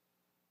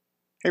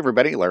Hey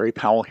everybody, Larry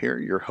Powell here,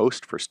 your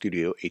host for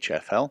Studio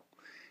HFL.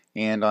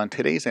 And on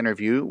today's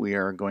interview, we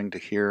are going to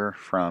hear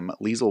from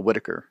Liesl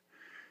Whitaker.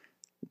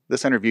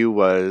 This interview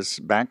was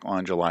back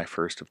on July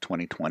 1st of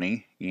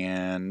 2020,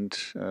 and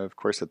of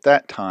course at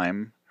that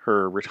time,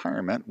 her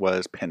retirement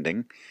was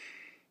pending.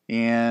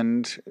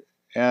 And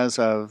as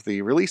of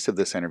the release of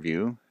this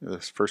interview,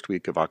 this first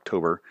week of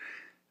October,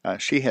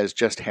 she has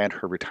just had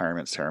her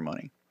retirement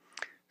ceremony.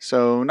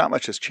 So not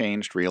much has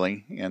changed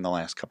really in the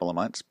last couple of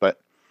months, but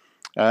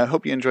I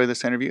hope you enjoy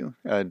this interview.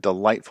 A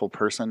delightful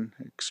person,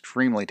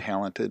 extremely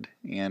talented,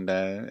 and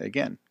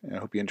again, I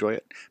hope you enjoy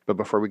it. But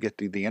before we get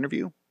to the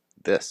interview,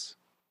 this.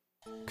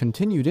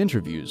 Continued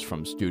interviews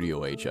from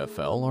Studio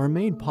HFL are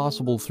made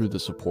possible through the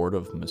support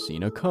of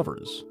Messina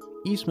Covers,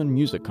 Eastman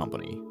Music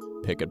Company,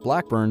 Pickett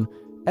Blackburn,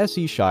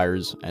 S.E.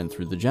 Shires, and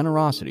through the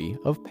generosity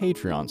of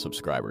Patreon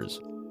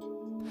subscribers.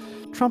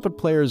 Trumpet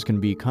players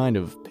can be kind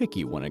of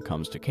picky when it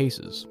comes to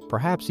cases,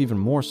 perhaps even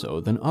more so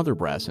than other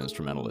brass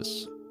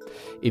instrumentalists.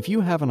 If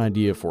you have an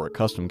idea for a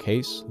custom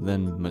case,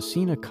 then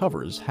Messina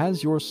Covers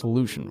has your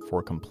solution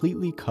for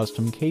completely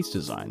custom case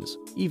designs,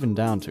 even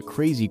down to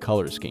crazy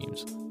color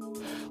schemes.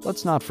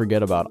 Let's not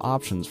forget about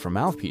options for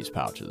mouthpiece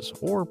pouches,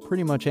 or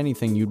pretty much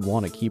anything you'd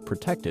want to keep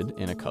protected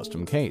in a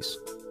custom case.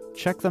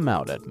 Check them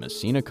out at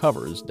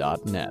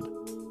messinacovers.net.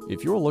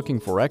 If you're looking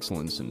for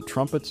excellence in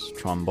trumpets,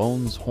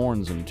 trombones,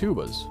 horns, and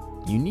tubas,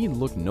 you need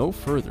look no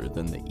further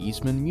than the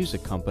Eastman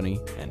Music Company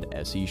and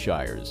S.E.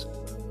 Shires.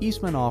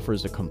 Eastman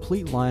offers a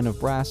complete line of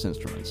brass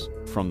instruments,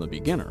 from the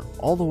beginner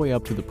all the way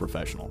up to the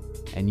professional.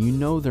 And you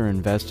know they're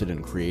invested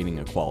in creating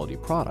a quality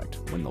product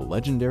when the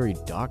legendary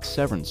Doc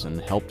Severinsen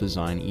helped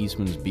design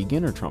Eastman's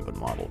beginner trumpet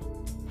model.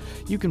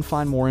 You can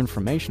find more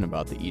information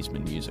about the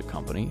Eastman Music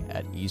Company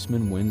at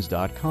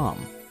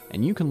eastmanwins.com,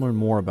 and you can learn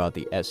more about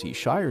the S.E.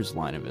 Shires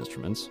line of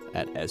instruments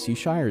at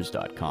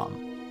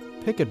seshires.com.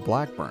 Pickett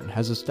Blackburn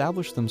has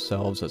established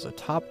themselves as a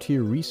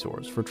top-tier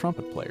resource for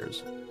trumpet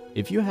players.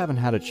 If you haven't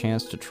had a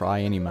chance to try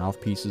any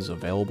mouthpieces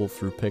available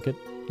through Pickett,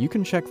 you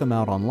can check them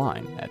out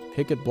online at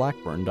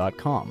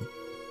pickettblackburn.com.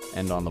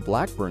 And on the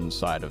Blackburn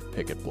side of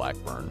Pickett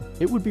Blackburn,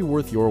 it would be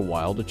worth your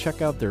while to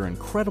check out their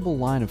incredible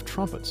line of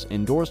trumpets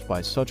endorsed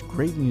by such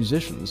great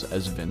musicians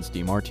as Vince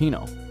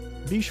DiMartino.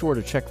 Be sure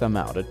to check them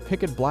out at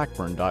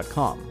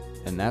pickettblackburn.com,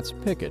 and that's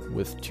Pickett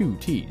with 2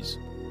 T's.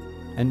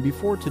 And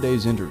before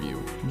today's interview,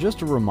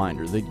 just a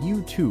reminder that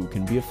you too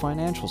can be a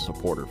financial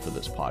supporter for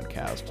this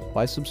podcast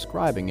by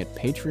subscribing at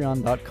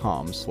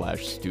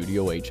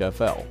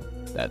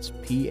patreon.com/studiohfl. That's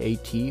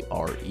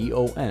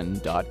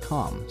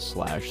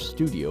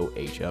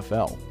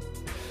patreon.com/studiohfl.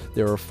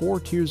 There are 4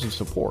 tiers of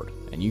support,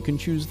 and you can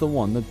choose the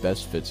one that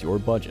best fits your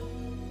budget.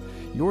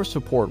 Your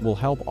support will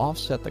help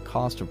offset the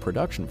cost of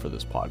production for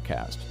this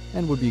podcast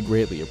and would be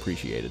greatly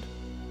appreciated.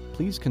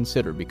 Please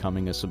consider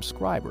becoming a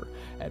subscriber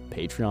at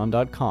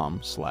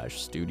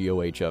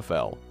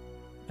patreon.com/studiohfl.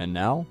 And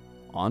now,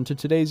 on to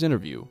today's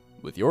interview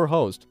with your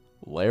host,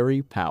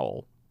 Larry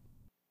Powell.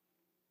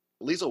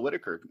 Liesl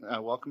Whitaker,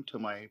 welcome to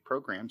my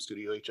program,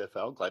 Studio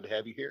HFL. Glad to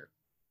have you here.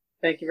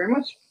 Thank you very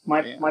much.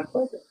 My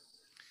pleasure.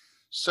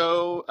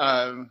 So,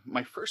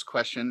 my first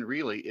question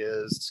really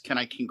is, can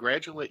I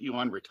congratulate you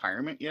on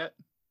retirement yet?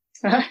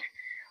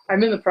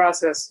 I'm in the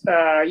process.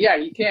 Yeah,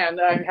 you can.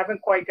 I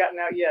haven't quite gotten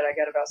out yet. I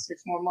got about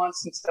 6 more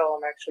months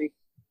until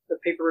the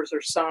papers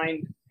are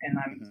signed and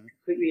I'm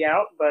completely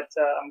out, but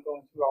I'm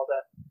going through all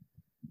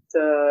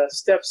the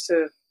steps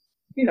to,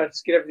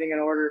 just get everything in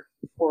order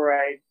before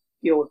I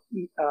deal with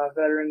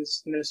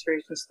veterans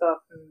administration stuff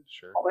and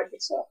all that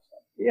good stuff. So,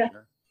 yeah.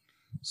 Sure.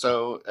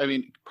 So, I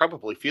mean,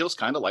 probably feels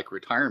kind of like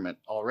retirement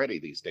already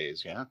these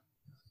days, yeah?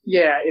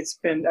 Yeah, it's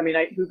been,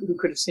 who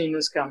could have seen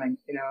this coming?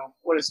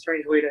 What a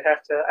strange way to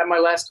have to, my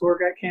last tour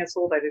got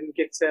canceled. I didn't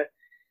get to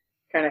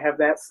kind of have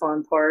that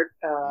fun part.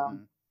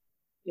 Who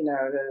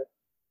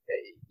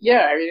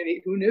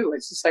knew?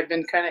 It's just, I've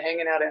been kind of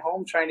hanging out at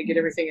home trying to get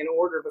everything in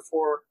order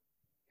before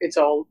it's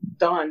all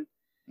done.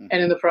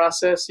 And in the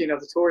process,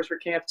 the tours were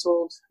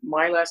canceled.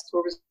 My last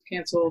tour was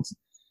canceled.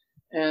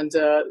 And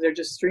they're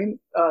just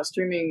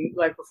streaming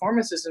live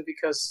performances. And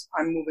because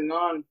I'm moving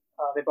on,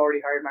 they've already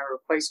hired my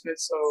replacement.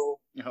 So,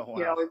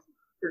 I'm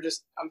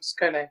just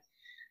kind of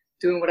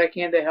doing what I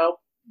can to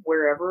help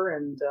wherever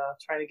and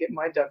trying to get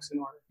my ducks in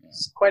order. Yeah.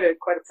 It's quite a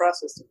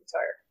process to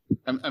retire.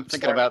 I'm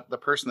thinking about the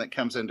person that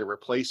comes in to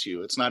replace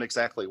you. It's not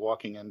exactly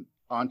walking in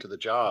onto the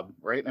job,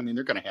 right? I mean,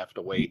 they're going to have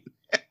to wait.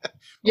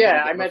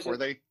 Yeah, I imagine. Before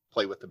they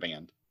play with the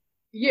band.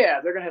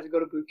 Yeah, they're going to have to go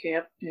to boot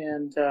camp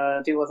and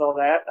deal with all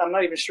that. I'm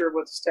not even sure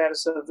what the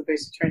status of the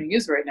basic training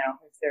is right now,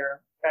 if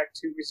they're back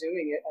to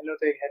resuming it. I know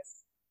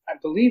I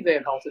believe they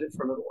had halted it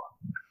for a little while.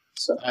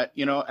 So,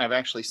 I've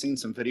actually seen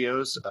some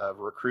videos of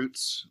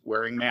recruits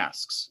wearing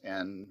masks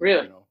and,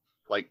 really?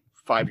 like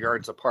 5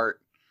 yards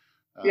apart.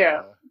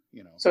 Yeah.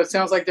 So it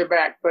sounds like they're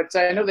back, but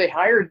I know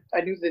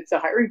I knew that the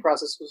hiring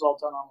process was all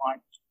done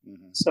online.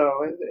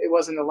 So it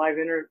wasn't a live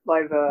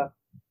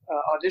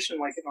audition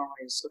like it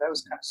normally is. So that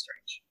was kind of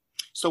strange.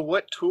 So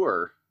what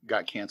tour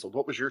got canceled?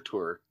 What was your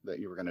tour that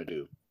you were going to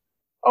do?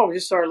 Oh,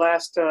 just our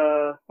last,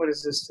 what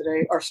is this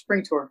today? Our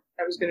spring tour.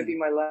 That was going to be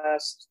my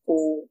last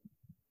full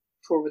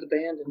tour with the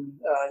band. And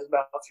it was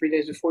about 3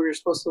 days before we were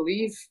supposed to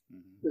leave.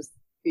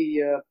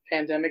 The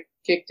pandemic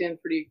kicked in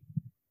pretty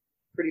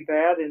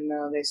bad, and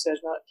they said,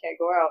 no, it can't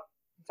go out.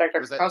 In fact,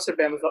 our concert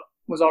band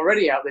was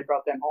already out. They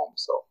brought them home.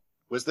 So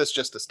was this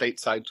just a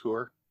stateside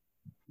tour?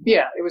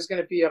 Yeah, it was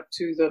going to be up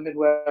to the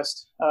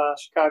Midwest,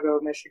 Chicago,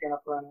 Michigan,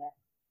 up around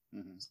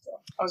there. So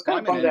I was kind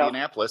of bummed out.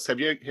 Indianapolis. Have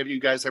you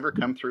guys ever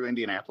come through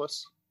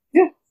Indianapolis?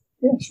 Yeah,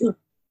 sure.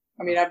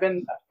 I mean, I've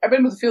been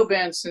with the field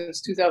band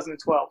since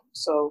 2012,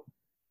 so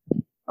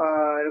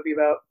it'll be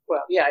about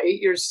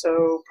 8 years.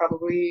 So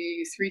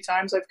probably 3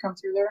 times I've come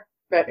through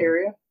that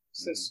area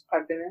since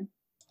I've been in.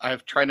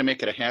 I've tried to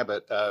make it a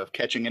habit of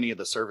catching any of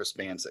the service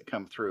bands that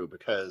come through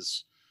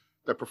because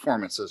the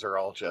performances are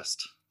all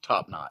just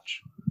top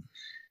notch.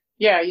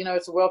 Yeah,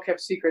 it's a well-kept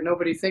secret.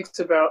 Nobody thinks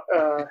about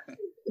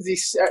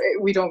these.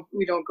 We don't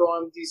go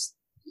on these,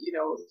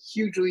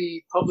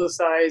 hugely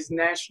publicized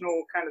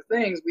national kind of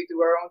things. We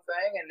do our own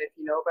thing, and if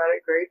you know about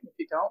it, great. If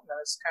you don't, then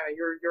it's kind of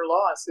your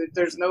loss.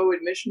 There's no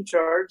admission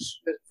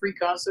charge. The free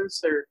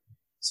concerts are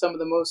some of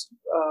the most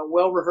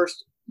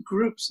well-rehearsed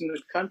groups in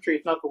the country,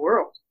 if not the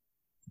world.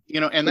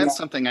 And that's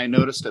something I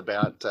noticed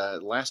about.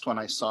 Last one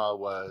I saw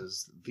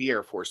was the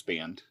Air Force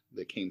Band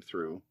that came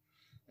through.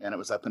 And it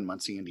was up in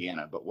Muncie,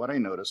 Indiana. But what I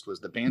noticed was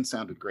the band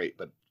sounded great,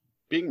 but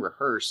being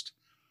rehearsed,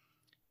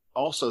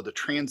 also the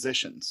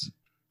transitions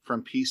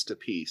from piece to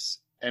piece.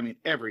 I mean,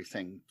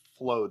 everything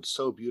flowed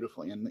so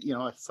beautifully. And,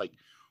 it's like,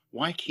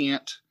 why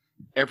can't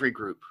every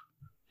group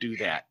do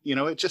that?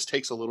 It just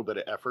takes a little bit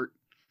of effort,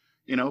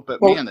 but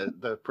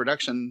the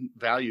production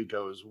value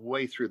goes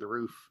way through the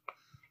roof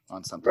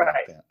on something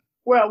like that.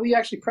 Well, we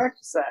actually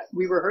practice that.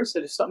 We rehearse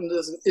it. If something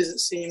isn't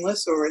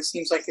seamless, or it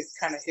seems like it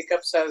kind of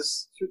hiccups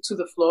as to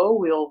the flow,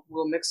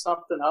 we'll mix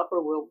something up,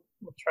 or we'll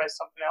try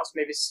something else.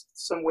 Maybe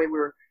some way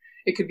where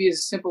it could be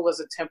as simple as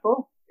a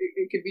tempo.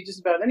 It could be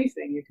just about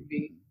anything. It could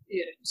be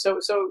so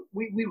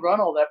we run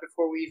all that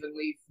before we even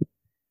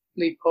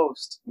leave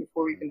post,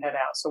 before we even head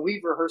out. So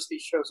we've rehearsed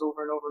these shows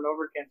over and over and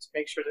over again to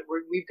make sure that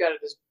we've got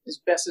it as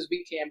best as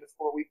we can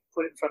before we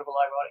put it in front of a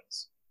live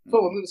audience.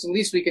 So it's the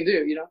least we can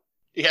do,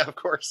 Yeah, of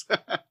course.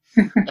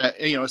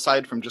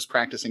 Aside from just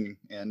practicing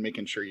and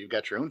making sure you've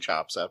got your own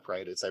chops up,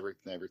 right? It's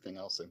everything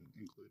else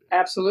included.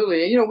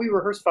 Absolutely. And, we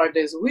rehearse 5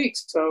 days a week.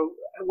 So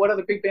what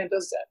other big band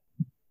does that?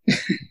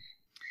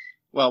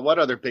 Well, what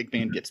other big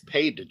band gets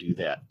paid to do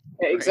that?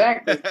 Right?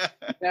 Exactly.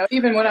 Now,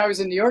 even when I was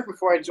in New York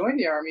before I joined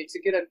the Army,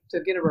 to get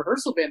a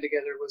rehearsal band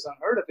together was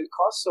unheard of. It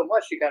costs so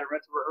much. You got to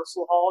rent the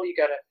rehearsal hall. You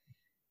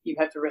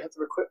have to rent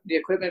the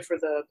equipment for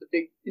the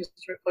big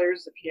instrument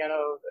players, the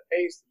piano, the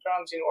bass, the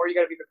drums, or you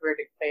got to be prepared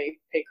to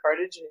pay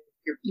cartage, and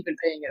you're even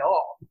paying it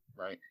all.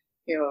 Right.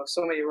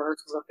 So many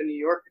rehearsals up in New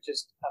York are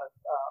just out of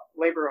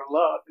labor of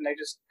love, and they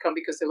just come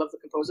because they love the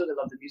composer, they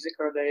love the music,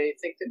 or they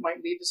think it might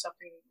lead to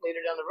something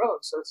later down the road.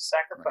 So it's a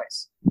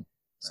sacrifice. Right.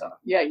 So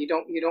you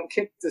don't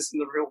get this in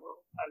the real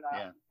world.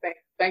 And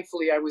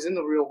thankfully, I was in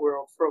the real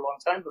world for a long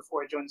time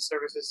before I joined the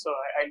services, so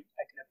I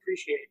can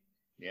appreciate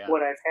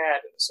what I've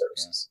had in the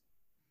services. Yeah.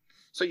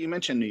 So you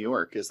mentioned New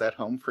York. Is that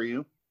home for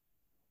you?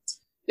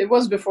 It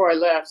was before I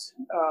left.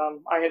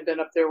 I had been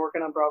up there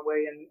working on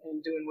Broadway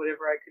and doing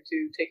whatever I could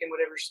do, taking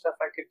whatever stuff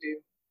I could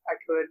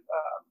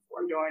before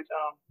I joined.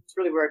 It's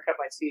really where I cut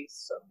my teeth.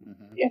 So,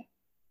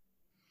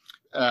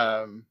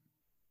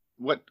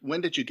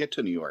 When did you get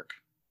to New York?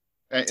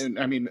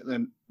 I mean,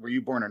 were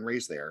you born and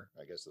raised there?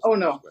 I guess.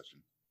 No.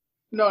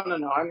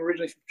 No. I'm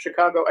originally from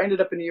Chicago. I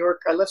ended up in New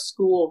York. I left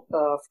school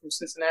from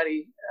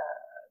Cincinnati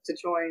to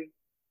join.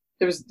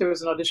 There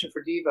was an audition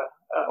for Diva,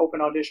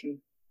 open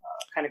audition,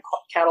 kind of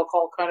cattle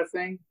call kind of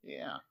thing.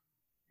 Yeah.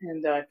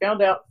 And I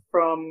found out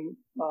from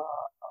a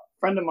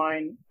friend of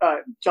mine,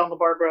 John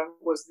LaBarbera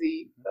was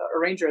the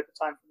arranger at the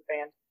time for the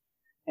band,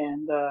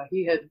 and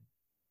he had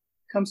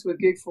come to a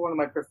gig for one of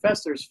my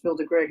professors, Phil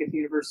DeGreg, at the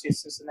University of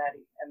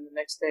Cincinnati. And the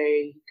next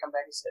day he'd come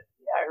back and said,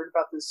 I heard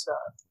about this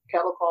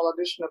cattle call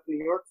audition up in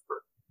New York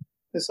for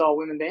this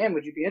all-women band.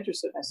 Would you be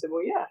interested? And I said,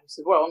 well, yeah. He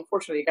said, well,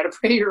 unfortunately, you got to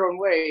pay your own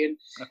way.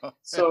 And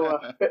so,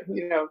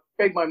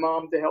 begged my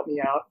mom to help me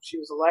out. She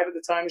was alive at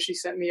the time, and she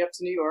sent me up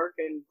to New York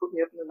and put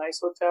me up in a nice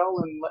hotel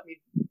and let me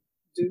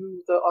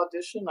do the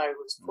audition. I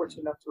was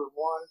fortunate enough to have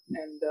won,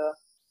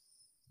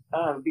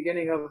 and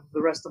beginning of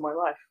the rest of my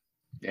life.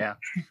 Yeah.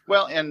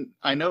 Well, and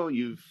I know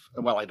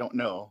I don't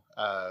know.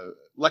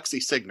 Lexi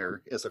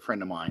Signer is a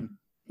friend of mine.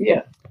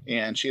 Yeah.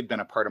 And she had been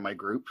a part of my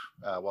group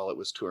while it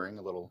was touring,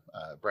 a little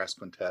brass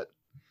quintet.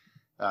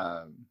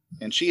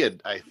 And she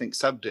had, I think,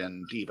 subbed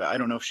in Diva. I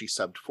don't know if she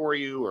subbed for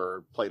you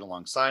or played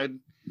alongside,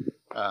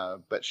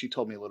 but she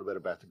told me a little bit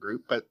about the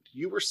group. But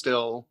you were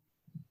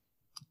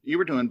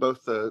doing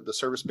both the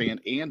service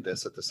band and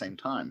this at the same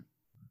time,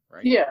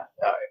 right? Yeah.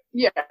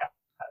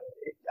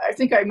 I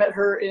think I met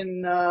her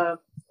in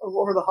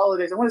over the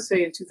holidays. I want to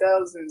say in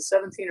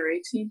 2017 or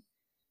 18.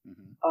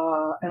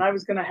 And I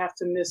was going to have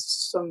to miss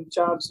some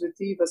jobs with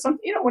Diva.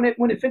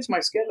 when it fits my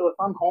schedule, if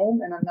I'm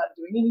home and I'm not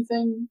doing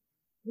anything,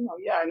 and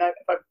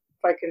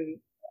if I can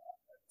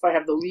I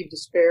have the leave to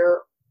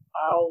spare,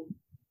 I'll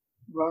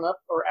run up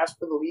or ask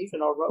for the leave,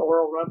 and I'll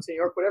run to New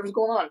York, whatever's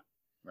going on.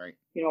 Right.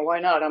 Why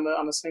not? I'm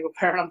a single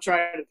parent. I'm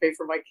trying to pay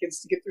for my kids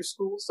to get through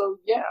school. So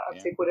yeah,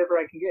 I'll take whatever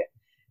I can get.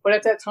 But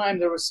at that time,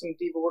 there was some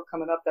diva work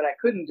coming up that I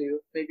couldn't do,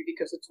 maybe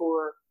because of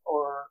tour,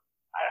 or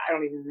I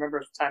don't even remember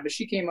at the time. But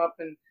she came up,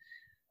 and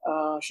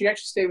she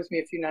actually stayed with me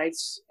a few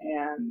nights,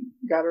 and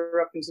got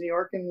her up into New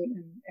York,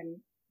 and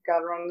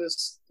got her on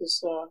this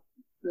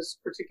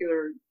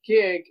particular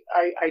gig.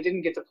 I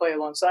didn't get to play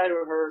alongside of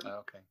her.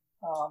 Oh, okay.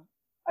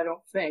 I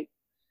don't think.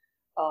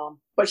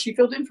 But she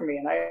filled in for me,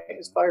 and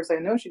as far as I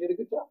know, she did a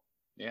good job.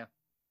 Yeah.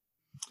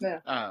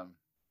 Yeah.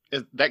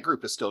 That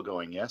group is still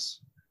going, yes?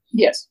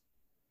 Yes.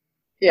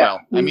 Yeah.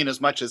 Well, I mean,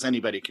 as much as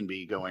anybody can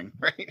be going,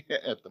 right,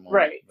 at the moment.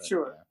 Right, but,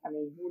 sure. Yeah. I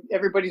mean,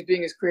 everybody's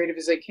being as creative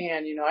as they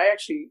can.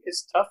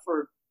 It's tough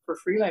for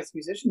freelance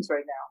musicians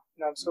right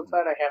now. I'm so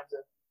glad I have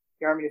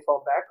the Army to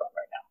fall back on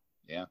right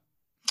now.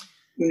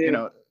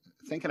 Yeah.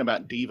 Thinking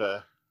about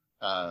diva,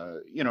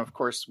 of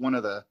course, one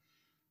of the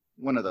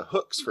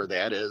hooks for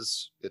that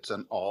is it's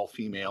an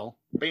all-female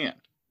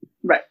band.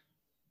 Right.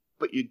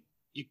 But you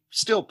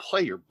still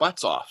play your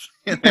butts off.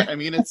 I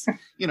mean, it's,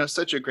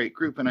 such a great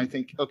group. And I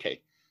think, okay,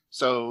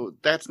 so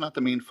that's not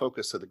the main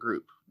focus of the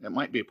group. It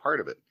might be a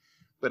part of it,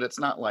 but it's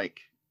not like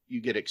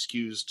you get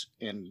excused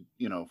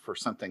for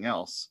something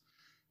else.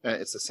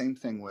 It's the same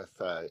thing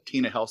with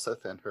Tina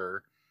Helseth and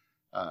her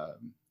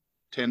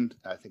 10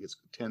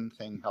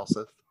 Thing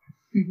Helseth,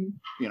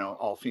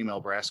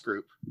 all-female brass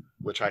group,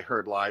 which I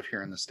heard live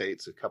here in the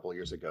States a couple of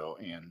years ago,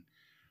 and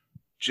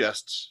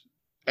just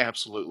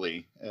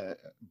absolutely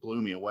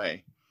blew me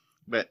away.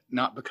 But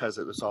not because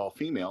it was all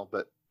female,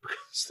 but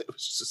because it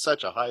was just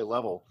such a high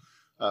level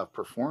of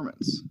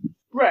performance.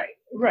 Right.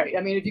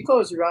 I mean, if you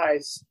close your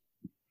eyes,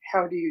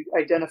 how do you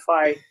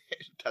identify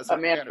a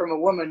man from a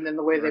woman in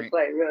the way they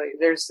play? Really,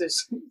 there's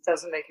this. It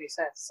doesn't make any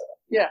sense. So,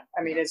 yeah,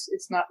 I mean,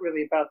 it's not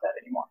really about that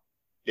anymore.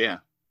 Yeah.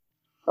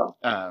 So.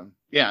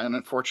 And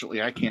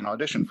unfortunately, I can't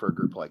audition for a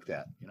group like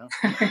that.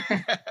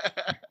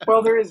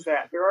 Well, there is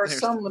that. There are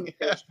some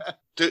limitations.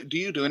 Do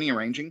you do any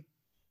arranging?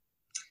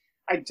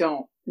 I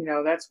don't.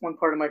 That's one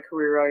part of my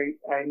career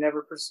I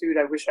never pursued.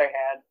 I wish I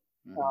had.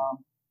 Mm-hmm.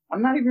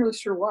 I'm not even really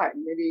sure why.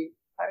 Maybe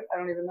I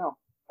don't even know.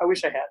 I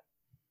wish I had.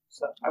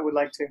 So I would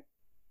like to.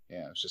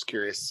 Yeah, I was just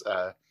curious.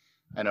 I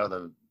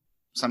know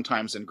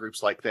sometimes in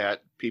groups like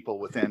that, people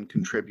within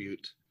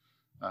contribute.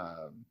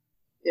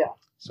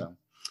 So.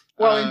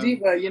 Well,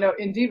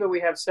 in Diva, we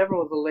have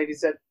several of the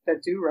ladies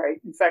that do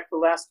write. In fact, the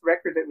last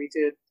record that we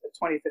did, the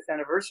 25th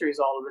anniversary, is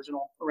all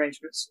original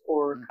arrangements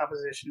or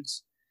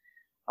compositions.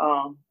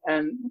 And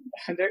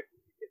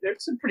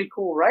there's some pretty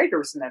cool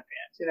writers in that band,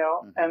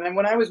 Mm-hmm. And then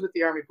when I was with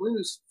the Army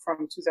Blues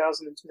from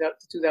 2000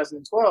 to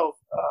 2012,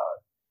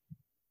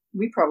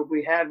 we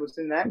probably had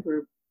within that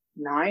group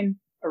 9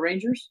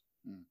 arrangers,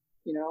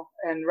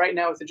 and right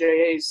now with the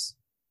JAs,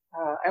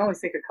 I only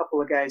think a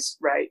couple of guys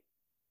write,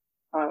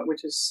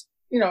 which is,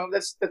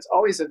 that's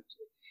always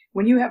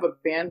when you have a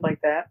band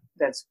like that,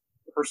 that's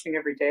rehearsing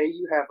every day,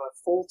 you have a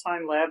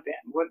full-time lab band.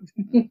 What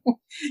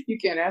you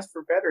can't ask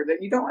for better.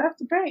 That you don't have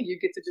to pay. You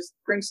get to just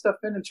bring stuff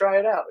in and try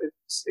it out.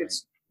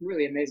 It's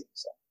really amazing.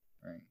 So.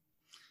 Right.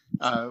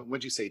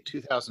 Would you say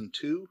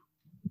 2002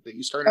 that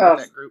you started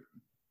with that group?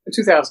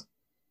 2000.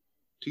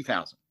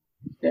 2000.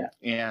 Yeah.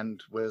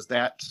 And was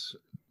that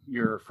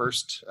your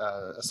first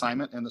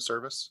assignment in the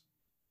service?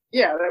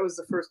 Yeah, that was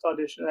the first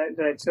audition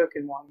that I took,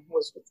 and one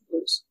was with the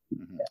Blues.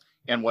 Mm-hmm. Yeah.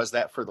 And was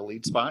that for the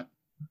lead spot?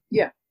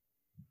 Yeah.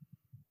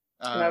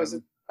 And I was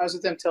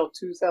with them till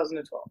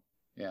 2012.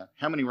 Yeah.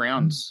 How many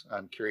rounds?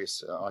 I'm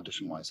curious,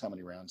 audition-wise, how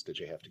many rounds did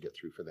you have to get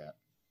through for that?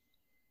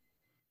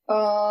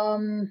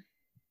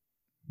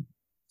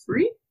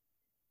 3.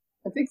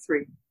 I think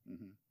 3,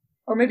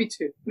 or maybe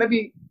 2.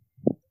 Maybe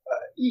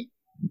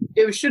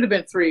it should have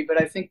been 3,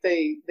 but I think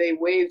they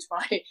waived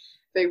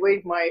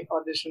my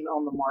audition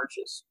on the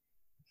marches,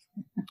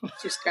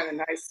 which is kind of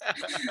nice.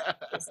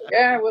 It's like,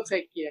 yeah, we'll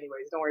take you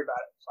anyways. Don't worry about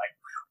it. It's like,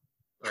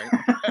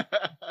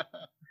 right.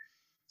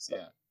 So.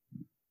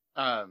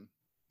 Yeah.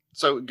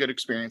 So good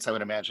experience, I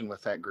would imagine,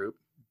 with that group.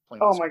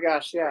 Oh my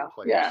gosh, yeah,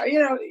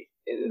 yeah.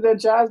 The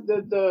jazz,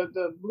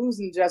 the blues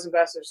and the jazz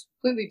ambassadors,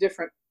 completely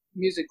different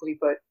musically,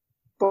 but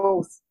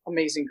both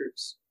amazing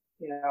groups.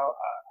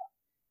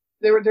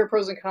 There are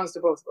pros and cons to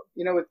both of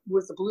them.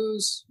 With the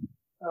blues,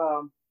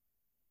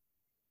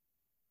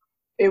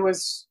 it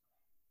was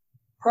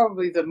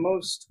probably the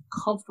most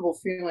comfortable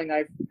feeling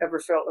I've ever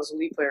felt as a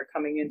lead player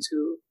coming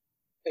into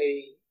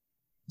a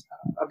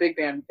big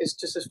band. Is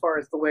just as far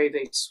as the way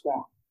they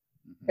swung.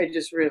 They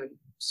just really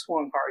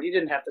swung hard. You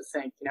didn't have to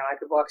think. I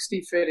could walk.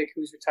 Steve Fittick,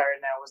 who's retired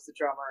now, was the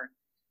drummer,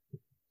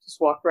 and just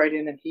walk right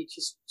in, and he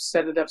just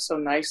set it up so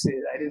nicely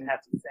that I didn't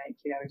have to think.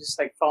 Just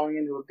like falling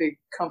into a big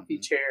comfy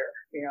chair.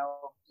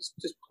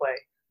 Just play.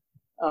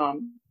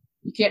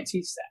 You can't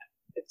teach that.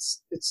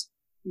 It's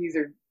you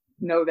either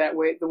know that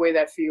way, the way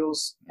that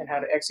feels, and how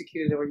to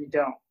execute it, or you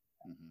don't.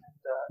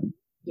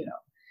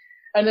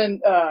 And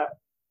then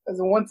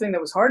the one thing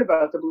that was hard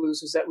about the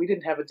blues was that we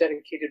didn't have a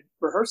dedicated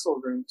rehearsal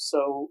room.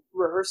 So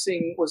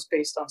rehearsing was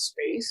based on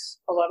space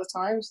a lot of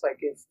times. Like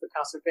if the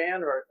concert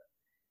band or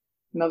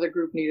another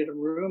group needed a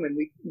room and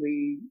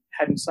we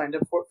hadn't signed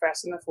up for it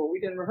fast enough, well, we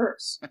didn't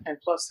rehearse. And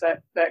plus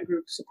that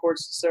group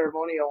supports the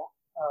ceremonial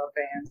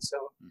band. So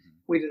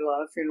we did a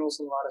lot of funerals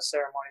and a lot of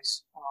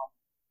ceremonies.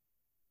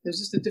 There's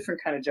just a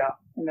different kind of job.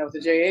 You know, the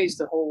JAs,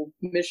 the whole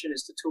mission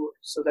is to tour.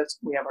 So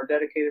we have our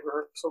dedicated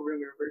rehearsal room.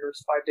 We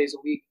rehearse 5 days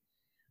a week.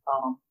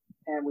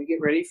 And we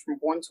get ready from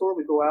one tour.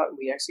 We go out and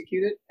we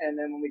execute it. And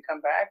then when we come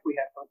back, we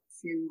have a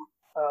few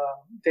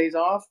days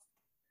off.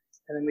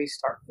 And then we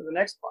start for the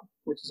next one,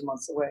 which is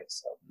months away.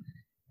 So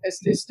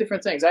it's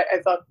different things. I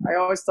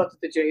always thought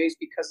that the JAs,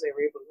 because they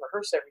were able to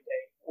rehearse every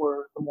day,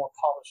 were the more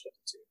polished of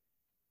the two.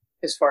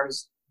 As far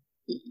as,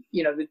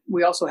 you know,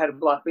 we also had a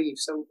block leave.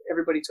 So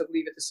everybody took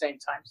leave at the same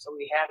time. So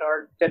we had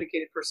our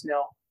dedicated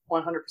personnel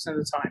 100% of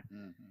the time.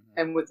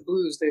 And with the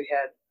blues, they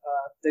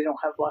don't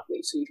have block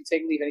leave. So you can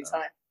take leave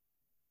anytime.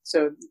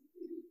 So,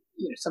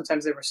 you know,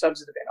 sometimes there were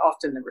subs in the band.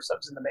 Often there were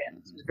subs in the band.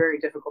 It was very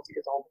difficult to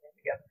get the whole band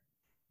together.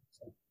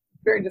 So,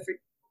 very different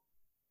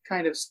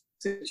kind of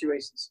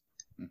situations.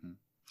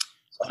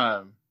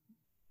 So.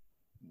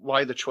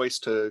 Why the choice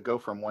to go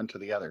from one to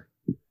the other?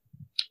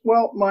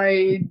 Well,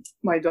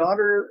 my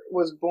daughter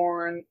was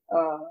born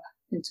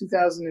in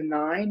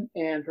 2009,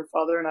 and her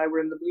father and I were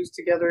in the blues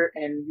together,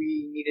 and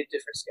we needed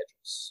different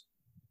schedules.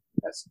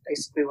 That's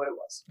basically what it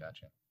was.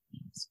 Gotcha.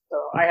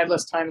 So I had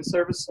less time in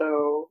service,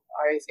 so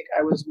I think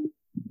I was,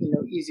 you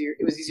know, easier.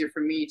 It was easier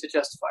for me to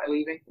justify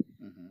leaving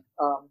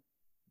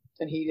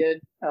than he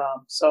did.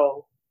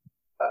 So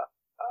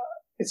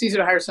it's easier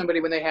to hire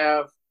somebody when they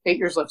have 8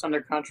 years left on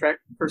their contract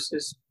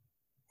versus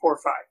 4 or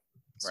 5.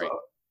 So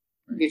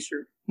get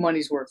your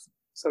money's worth,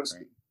 so to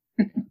speak.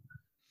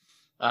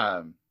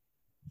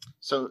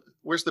 So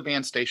where's the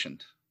band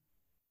stationed?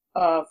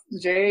 The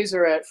JAs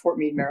are at Fort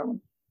Meade,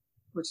 Maryland,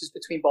 which is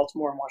between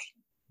Baltimore and Washington.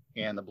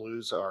 And the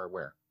blues are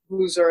where?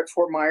 Blues are at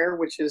Fort Myer,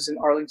 which is in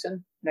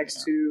Arlington,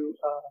 next to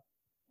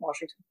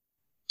Washington.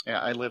 Yeah,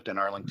 I lived in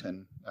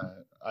Arlington.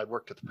 I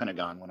worked at the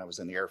Pentagon when I was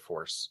in the Air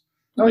Force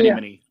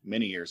many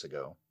years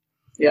ago.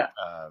 Yeah.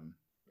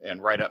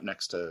 And right up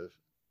next to,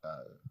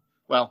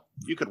 well,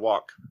 you could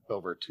walk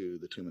over to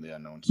the Tomb of the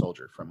Unknown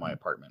Soldier from my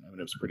apartment. I mean,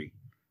 it was pretty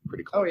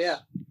close. Oh, yeah.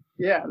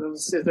 Yeah,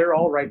 they're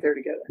all right there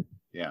together.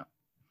 Yeah.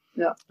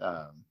 Yeah.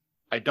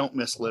 I don't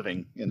miss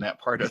living in that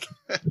part of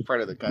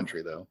the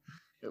country, though.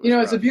 You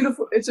know, it's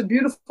a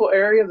beautiful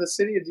area. The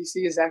city of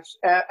DC is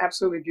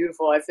absolutely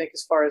beautiful. I think,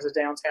 as far as the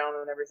downtown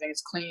and everything,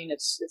 it's clean.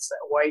 It's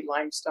that white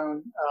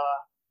limestone.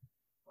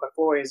 But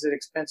boy, is it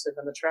expensive,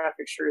 and the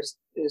traffic sure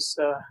is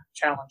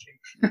challenging.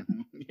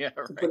 Yeah,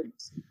 right.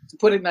 To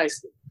put it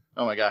nicely.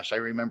 Oh my gosh, I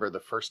remember the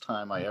first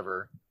time I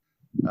ever.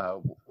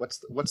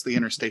 What's the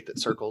interstate that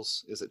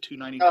circles? Is it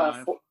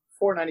 295?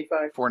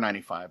 495.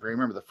 495. I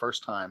remember the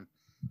first time.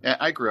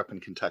 I grew up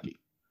in Kentucky,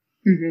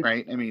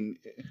 right? I mean,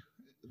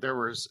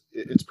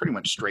 it's pretty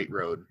much straight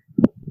road,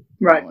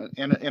 right?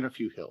 You know, and a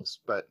few hills.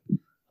 But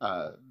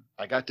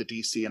I got to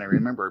DC, and I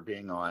remember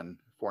being on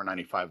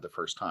 495 the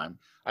first time.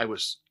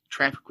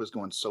 Traffic was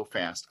going so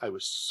fast. I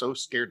was so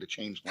scared to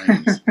change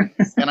lanes,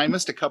 and I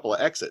missed a couple of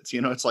exits.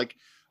 You know, it's like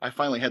I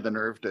finally had the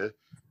nerve to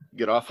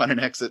get off on an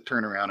exit,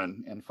 turn around,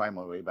 and find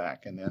my way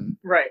back. And then,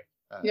 right?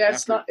 Yeah,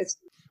 Well,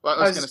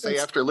 I was going to say,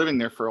 after living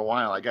there for a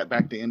while, I got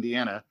back to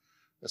Indiana,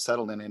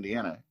 settled in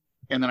Indiana,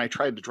 and then I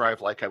tried to drive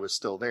like I was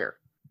still there.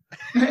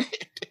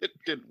 It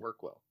didn't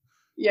work well.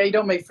 Yeah, you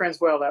don't make friends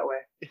well that way.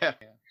 Yeah.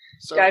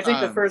 So I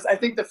think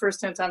the first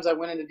 10 times I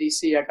went into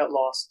DC, I got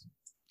lost.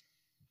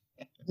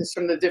 Just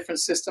from the different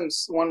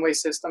systems, one-way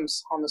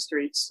systems on the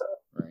streets.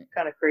 Right.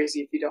 Kind of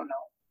crazy if you don't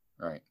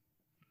know. Right.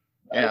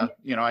 Yeah.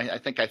 You know, I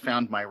think I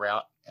found my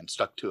route and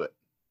stuck to it.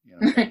 You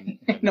know,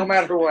 and no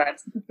matter what.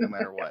 No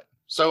matter what.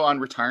 So on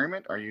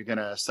retirement, are you going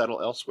to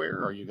settle elsewhere,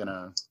 or are you going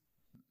to?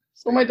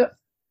 Well,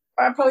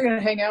 I'm probably going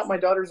to hang out. My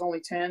daughter's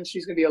only 10.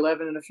 She's going to be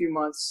 11 in a few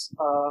months.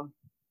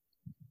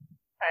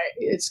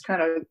 It's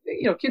kind of,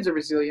 you know, kids are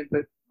resilient,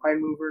 but I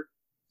move her,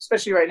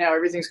 especially right now,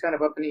 everything's kind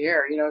of up in the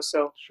air, you know,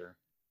 so. Sure.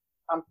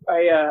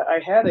 I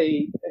had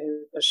a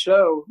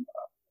show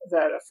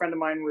that a friend of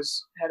mine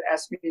had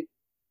asked me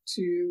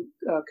to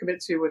commit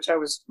to, which I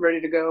was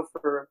ready to go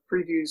for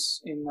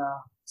previews in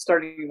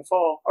starting in the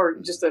fall, or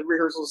just the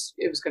rehearsals.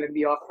 It was going to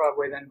be off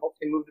Broadway, then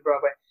hopefully move to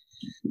Broadway.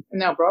 And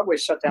now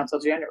Broadway's shut down till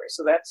January,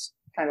 so that's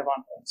kind of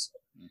on hold. So,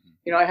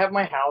 you know, I have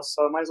my house,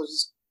 so I might as well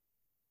just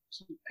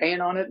keep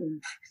paying on it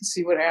and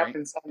see what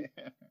happens. Right.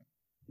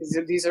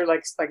 These are,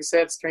 like I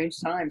said, strange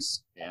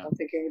times. Yeah. I don't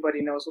think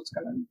anybody knows what's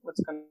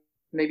gonna.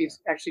 Maybe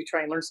actually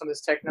try and learn some of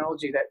this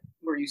technology that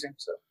we're using.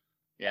 So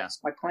yeah,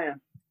 that's my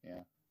plan.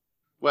 Yeah.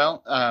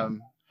 Well,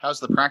 how's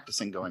the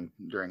practicing going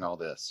during all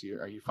this?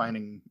 Are you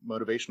finding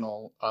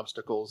motivational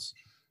obstacles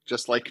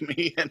just like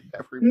me and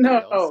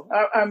everybody else?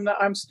 No,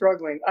 I'm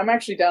struggling. I'm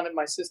actually down at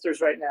my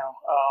sister's right now.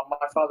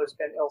 My father's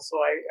been ill, so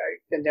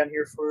I've been down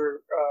here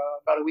for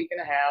about a week and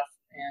a half,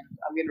 and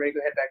I'm getting ready to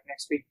go head back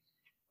next week.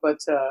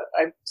 But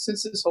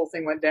since this whole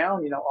thing went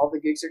down, all the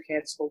gigs are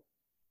canceled,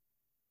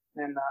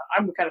 and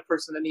I'm the kind of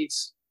person that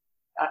needs.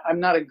 I'm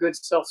not a good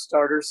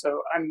self-starter,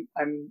 so I'm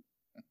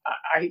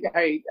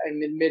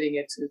admitting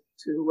it to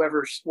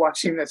whoever's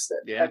watching this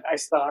that I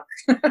suck.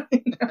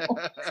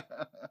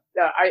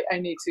 I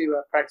need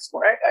to practice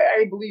more.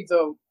 I believe,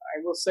 though, I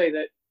will say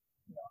that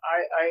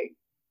I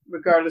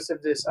regardless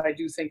of this, I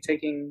do think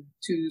taking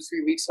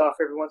 2-3 weeks off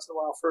every once in a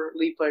while for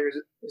lead players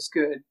is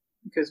good,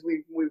 because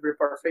we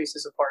rip our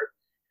faces apart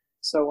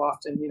so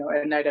often,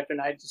 at night after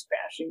night, just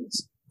bashing.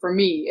 For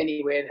me,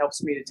 anyway, it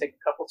helps me to take a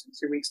couple,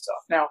 2-3 weeks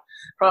off. Now,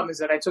 problem is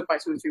that I took my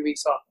 2 or 3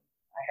 weeks off.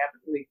 I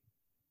haven't really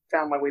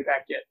found my way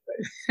back yet, but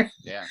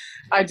yeah,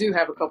 I do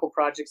have a couple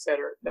projects that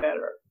are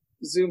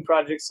Zoom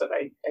projects that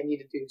I need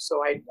to do.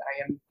 So I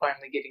am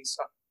finally getting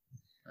some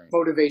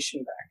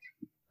motivation back.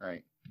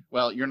 Right.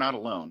 Well, you're not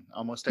alone.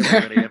 Almost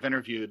everybody I've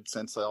interviewed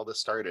since all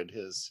this started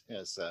has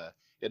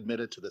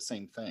admitted to the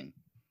same thing.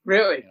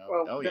 Really?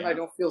 Well, then I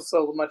don't feel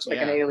so much like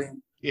an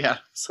alien. Yeah.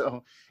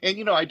 So,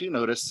 and I do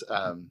notice,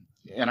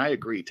 and I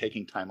agree,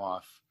 taking time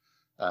off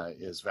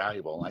is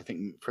valuable. I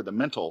think for the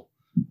mental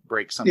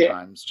break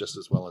sometimes just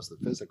as well as the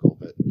physical.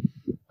 But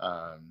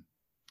I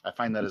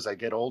find that as I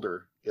get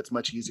older, it's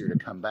much easier to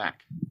come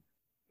back.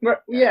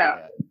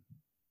 Yeah.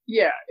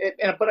 Yeah.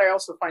 But I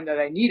also find that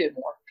I need it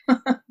more.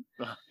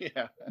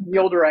 Yeah. The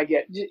older I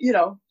get,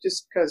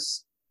 just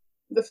because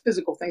the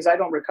physical things, I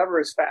don't recover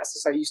as fast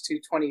as I used to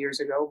 20 years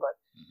ago. But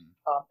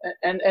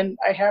and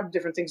I have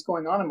different things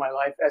going on in my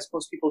life, as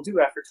most people do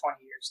after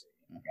 20 years.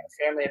 I've got a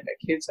family, I've got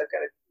kids, I've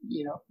got to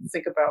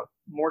think about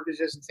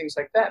mortgages and things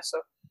like that.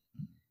 So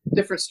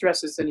different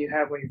stresses than you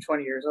have when you're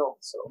 20 years old.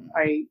 So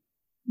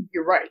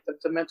you're right.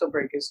 The mental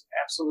break is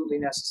absolutely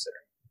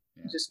necessary.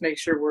 Yeah. Just make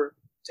sure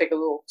take a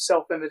little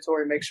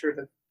self-inventory, make sure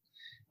that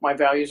my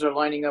values are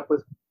lining up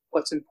with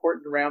what's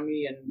important around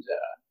me, and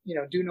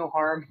do no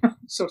harm,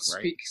 so to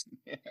speak.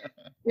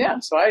 Yeah.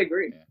 So I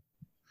agree. Yeah.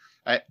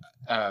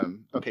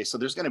 Okay, so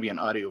there's going to be an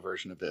audio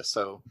version of this.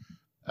 So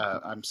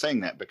I'm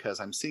saying that because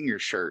I'm seeing your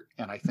shirt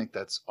and I think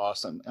that's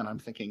awesome. And I'm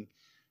thinking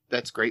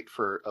that's great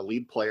for a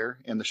lead player.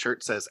 And the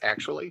shirt says,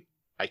 "Actually,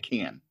 I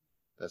can."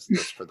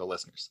 That's for the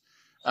listeners.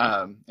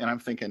 And I'm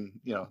thinking,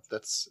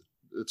 it's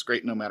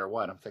great no matter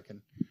what. I'm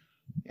thinking,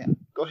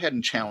 go ahead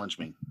and challenge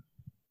me.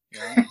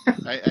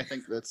 I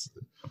think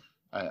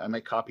I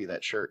may copy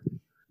that shirt.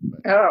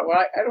 But. Oh, well,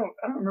 I don't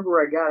remember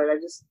where I got it. I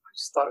just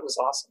thought it was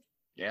awesome.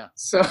 Yeah.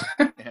 So.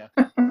 Yeah.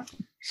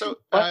 So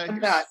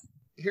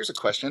here's a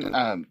question.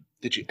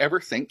 Did you ever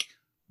think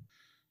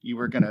you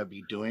were going to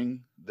be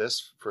doing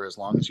this for as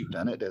long as you've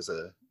done it as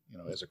a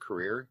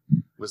career?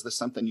 Was this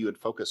something you had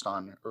focused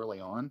on early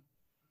on?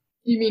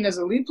 You mean as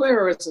a lead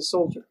player or as a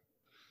soldier?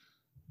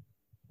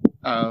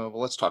 Well,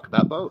 let's talk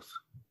about both.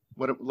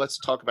 Let's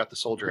talk about the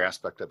soldier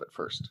aspect of it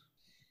first.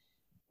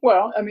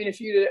 Well, I mean,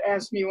 if you'd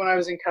asked me when I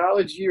was in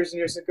college years and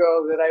years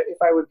ago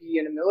if I would be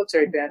in a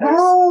military band,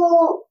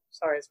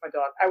 sorry, it's my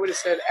dog. I would have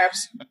said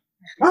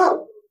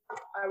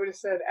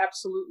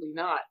absolutely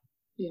not.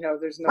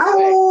 There's no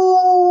way.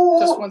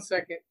 Just 1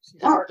 second.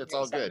 It's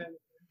all good.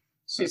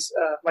 She's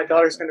my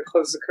daughter's going to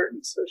close the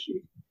curtain so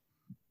she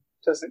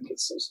doesn't get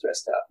so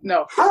stressed out.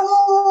 No.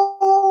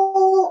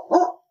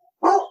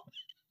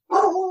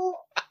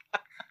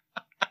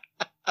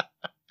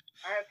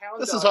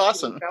 This is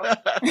awesome.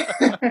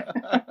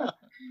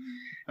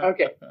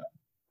 Okay.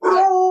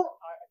 I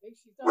think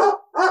she's done.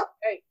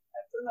 Hey,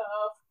 that's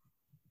enough.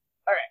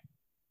 All right.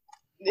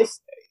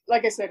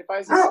 Like I said, if I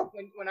was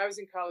when I was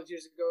in college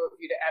years ago, if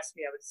you'd asked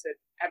me, I would have said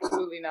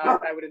absolutely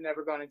not. I would have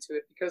never gone into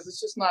it because it's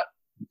just not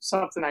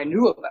something I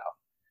knew about.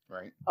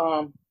 Right.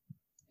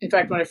 In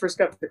fact, when I first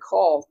got the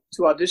call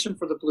to audition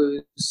for the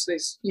Blues,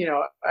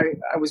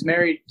 I was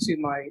married to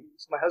my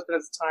husband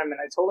at the time,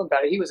 and I told him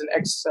about it. He was an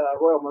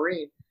ex-Royal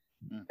Marine.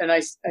 And I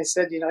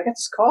said, I got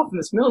this call from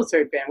this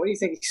military band. What do you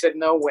think? He said,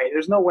 no way.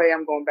 There's no way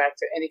I'm going back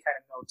to any kind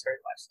of military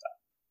lifestyle.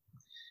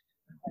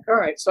 I'm like, all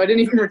right. So I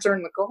didn't even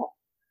return the call.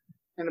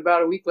 And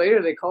about a week later,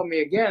 they called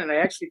me again, and I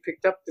actually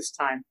picked up this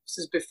time. This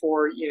is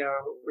before,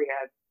 we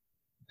had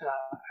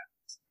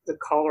the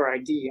caller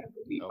ID, I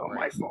believe, on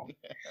my phone.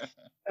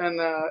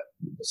 And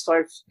so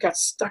I got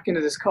stuck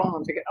into this call, and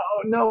I'm thinking,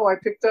 oh, no, I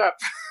picked up.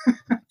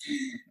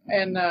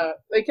 And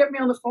they kept me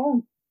on the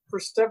phone for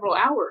several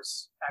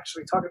hours,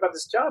 actually, talking about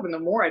this job. And the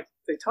more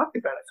they talked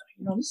about it,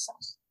 I thought,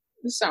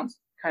 this sounds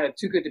kind of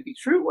too good to be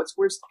true. Where's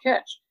the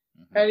catch?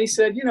 Mm-hmm. And he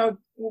said,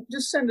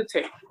 just send a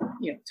tape,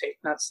 tape,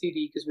 not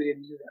CD, because we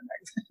didn't do that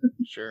back then.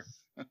 Sure.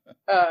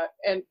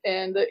 And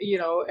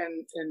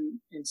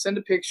send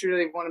a picture.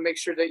 They want to make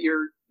sure that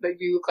you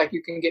look like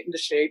you can get into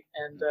shape.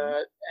 And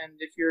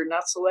if you're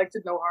not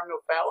selected, no harm,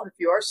 no foul. And if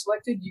you are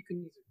selected, you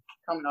can either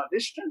come and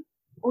audition,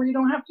 or you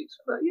don't have to.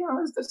 But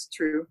that's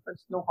true.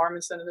 There's no harm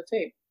in sending the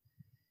tape.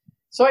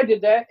 So I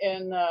did that,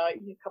 and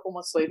a couple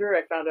months later,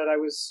 I found out I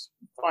was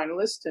a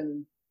finalist,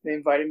 and they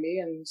invited me.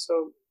 And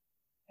so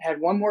I had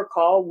one more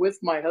call with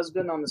my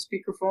husband on the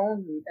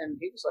speakerphone, and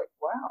he was like,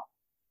 wow,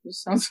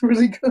 this sounds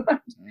really good.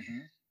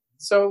 Mm-hmm.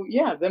 So,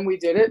 then we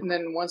did it. And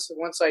then once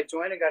I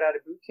joined, I got out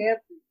of boot camp.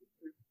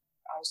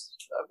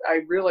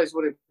 I realized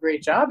what a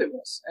great job it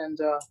was. And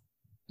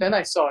then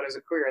I saw it as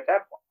a career at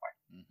that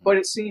point. But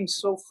it seems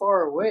so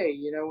far away,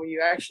 when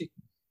you actually,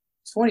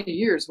 20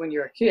 years when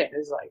you're a kid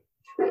is like,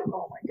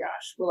 oh my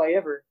gosh, will I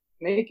ever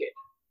make it?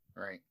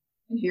 Right.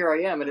 And here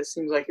I am, and it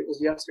seems like it was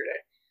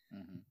yesterday.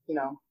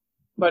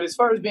 But as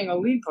far as being a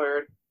lead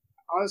player,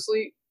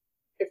 honestly,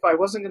 if I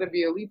wasn't going to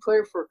be a lead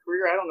player for a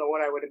career, I don't know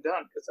what I would have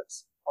done, because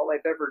that's all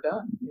I've ever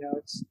done.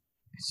 It's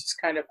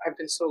just kind of, I've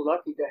been so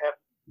lucky to have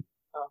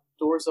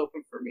doors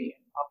open for me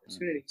and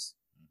opportunities.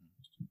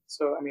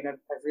 So, I mean,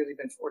 I've really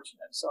been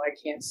fortunate. So I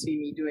can't see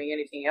me doing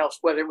anything else,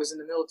 whether it was in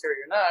the military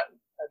or not.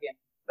 Again,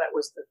 that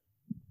was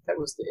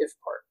the if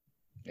part.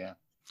 Yeah.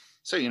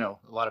 So, a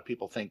lot of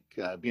people think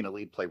being a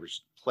lead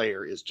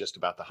player is just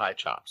about the high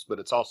chops, but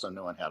it's also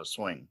knowing how to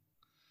swing.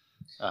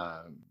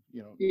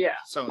 Yeah.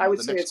 So I would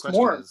the say next it's question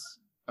more. is,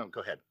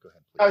 go ahead. Please.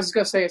 I was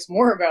going to say it's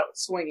more about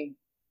swinging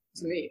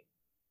to me.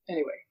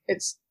 Anyway,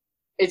 it's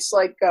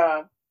like,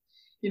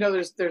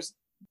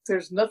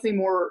 there's nothing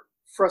more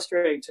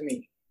frustrating to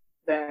me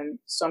than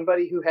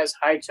somebody who has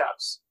high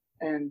chops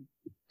and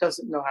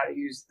doesn't know how to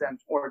use them,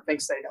 or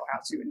thinks they know how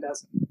to and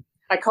doesn't.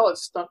 I call it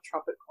stunt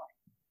trumpet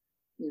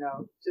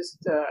playing.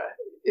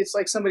 It's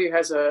like somebody who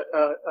has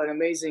an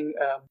amazing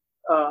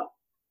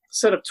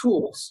set of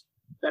tools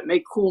that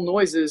make cool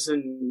noises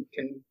and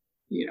can,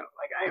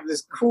 like I have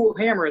this cool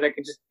hammer that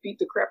can just beat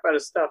the crap out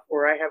of stuff,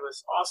 or I have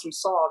this awesome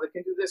saw that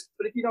can do this.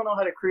 But if you don't know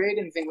how to create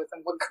anything with them,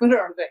 what good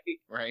are they?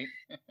 Right.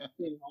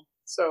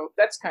 So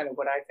that's kind of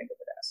what I think of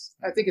it as.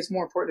 I think it's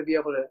more important to be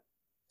able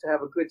to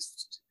have a good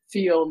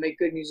feel, make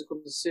good musical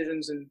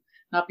decisions, and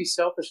not be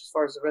selfish as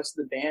far as the rest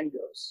of the band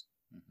goes.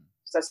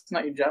 That's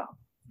not your job.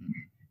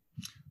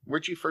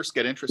 Where'd you first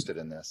get interested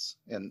in this,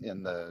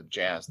 in the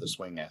jazz, the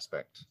swing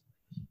aspect?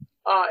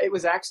 It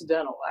was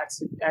accidental,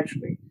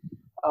 actually.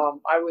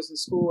 I was in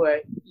school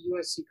at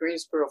UNC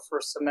Greensboro for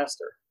a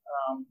semester.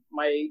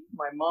 My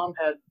mom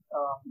had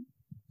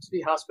to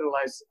be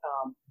hospitalized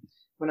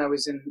when I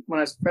was a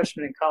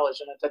freshman in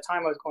college, and at the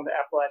time I was going to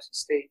Appalachian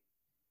State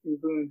in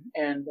Boone,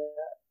 and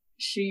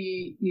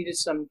she needed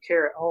some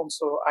care at home,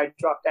 so I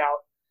dropped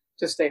out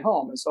to stay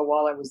home. And so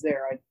while I was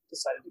there, I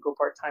decided to go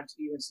part-time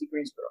to UNC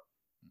Greensboro,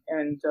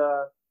 and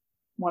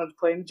wanted to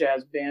play in the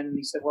jazz band. And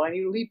he said, well, I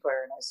need a lead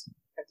player. And I said,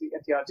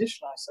 at the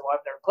audition, I said, well,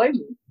 I've never played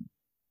lead.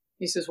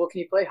 He says, well, can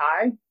you play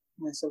high?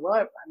 And I said, well,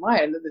 I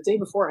might. And the day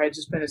before, I had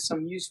just been at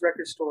some used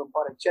record store and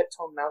bought a jet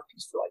tone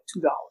mouthpiece for like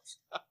 $2.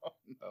 Oh,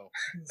 no.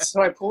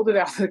 So I pulled it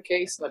out of the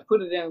case and I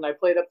put it in, and I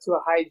played up to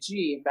a high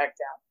G and back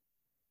down.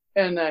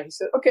 And he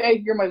said,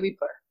 okay, you're my lead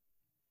player.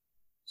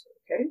 I said,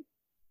 okay.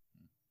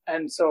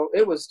 And so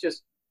it was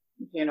just,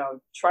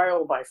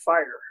 trial by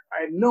fire.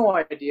 I had no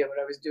idea what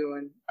I was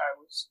doing. I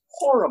was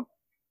horrible.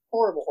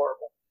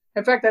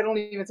 In fact, I don't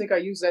even think I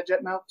used that jet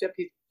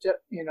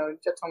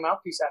tone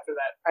mouthpiece after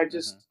that. I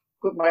just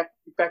put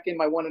back in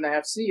my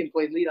 1.5 C and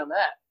played lead on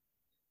that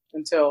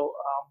until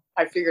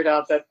I figured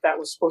out that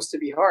was supposed to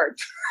be hard.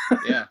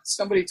 Yeah.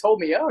 Somebody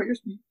told me, "Oh,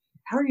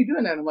 how are you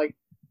doing that?" I'm like,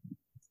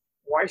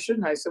 "Why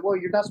shouldn't I?" I said, "Well,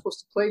 you're not supposed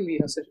to play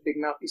lead on such a big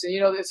mouthpiece." And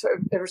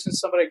ever since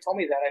somebody told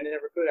me that, I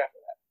never could after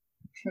that.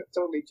 It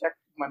totally checked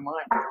my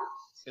mind.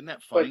 Isn't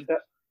that funny?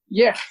 But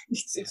yeah,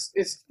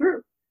 it's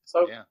true.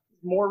 So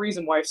more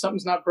reason why if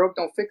something's not broke,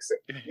 don't fix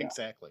it.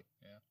 Exactly.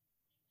 Yeah.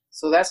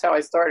 So that's how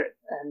I started,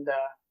 and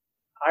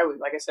I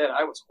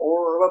was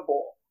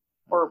horrible.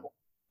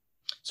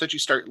 So did you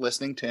start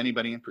listening to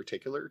anybody in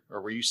particular,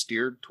 or were you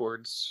steered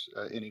towards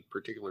any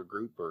particular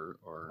group or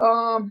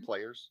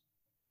players?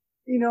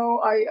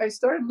 I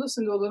started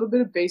listening to a little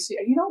bit of Basie.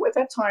 At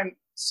that time,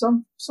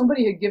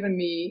 somebody had given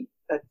me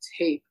a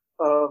tape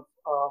of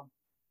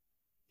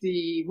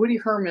the Woody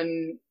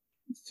Herman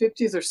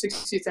 50th or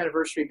 60th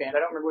anniversary band. I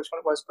don't remember which one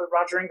it was, but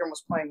Roger Ingram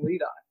was playing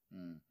lead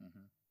on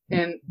it.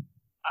 And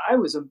I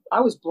was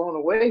blown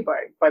away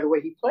by the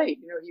way he played.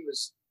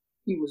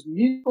 He was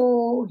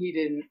musical. He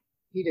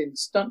didn't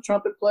stunt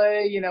trumpet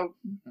play.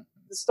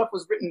 This stuff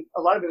was written.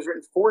 A lot of it was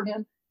written for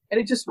him,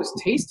 and it just was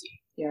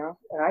tasty. And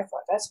I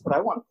thought that's what I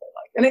want to play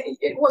like. And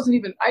it wasn't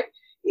even I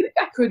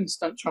couldn't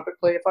stunt trumpet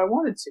play if I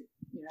wanted to.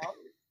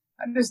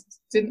 I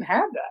just didn't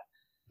have that.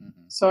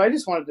 So I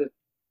just wanted to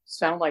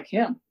sound like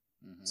him.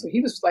 So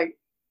he was like,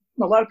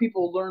 a lot of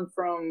people learn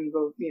from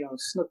the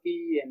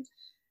Snooky and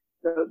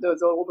the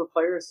older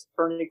players,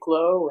 Bernie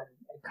Clough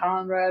and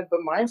Conrad.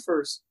 But my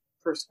first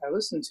person I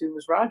listened to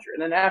was Roger,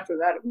 and then after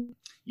that,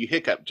 you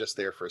hiccuped just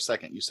there for a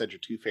second. You said your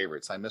two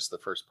favorites. I missed the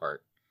first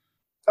part.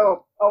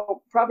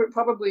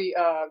 Probably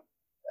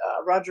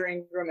Roger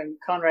Ingram and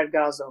Conrad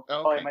Gazzo.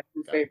 Probably my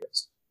two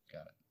favorites.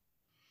 Got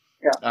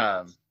it.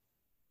 Yeah.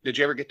 Did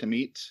you ever get to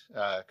meet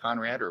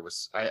Conrad, or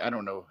was I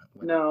don't know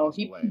when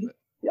he passed away, but...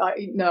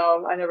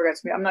 No, I never got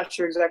to meet. I'm not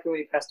sure exactly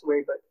when he passed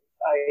away, but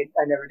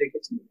I never did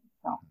get to meet him.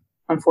 No,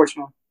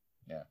 unfortunately.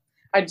 Yeah.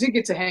 I did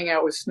get to hang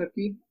out with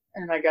Snooky,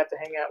 and I got to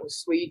hang out with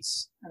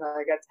Sweets, and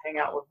I got to hang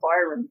out with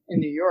Byron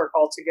in New York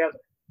all together,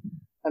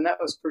 and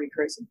that was pretty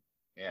crazy.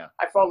 Yeah.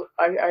 I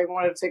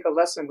wanted to take a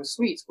lesson with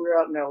Sweets. We were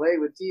out in LA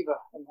with Diva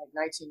in like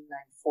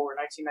 1994,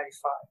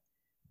 1995.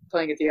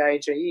 playing at the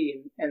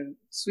IHAE, and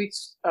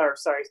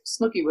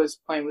Snooky was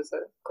playing with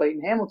the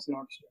Clayton Hamilton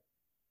Orchestra.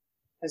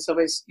 And so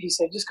he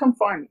said, just come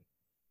find me.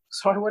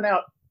 So I went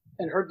out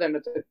and heard them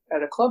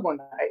at a club one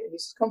night, and he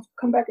said,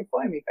 come back and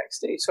find me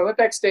backstage. So I went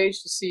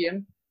backstage to see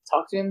him,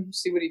 talk to him,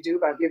 see what he'd do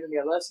about giving me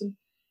a lesson.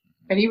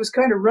 And he was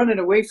kind of running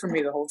away from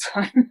me the whole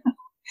time.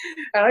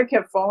 And I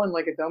kept falling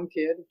like a dumb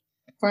kid.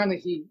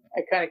 Finally,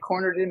 I kind of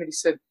cornered him, and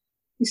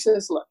he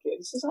says, look, kid,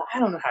 he says, I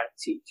don't know how to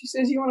teach. He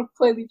says, you want to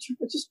play lead,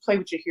 but just play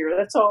what you hear.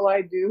 That's all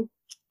I do.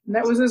 And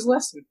that was his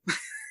lesson.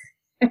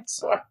 And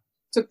so I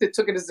took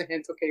it as a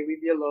hint. Okay,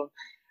 leave me alone.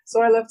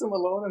 So I left him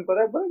alone, but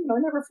I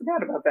never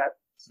forgot about that.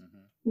 Mm-hmm.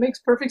 It makes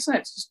perfect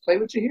sense. Just play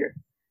what you hear.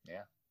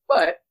 Yeah.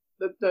 But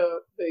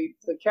the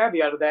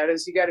caveat of that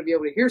is you got to be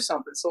able to hear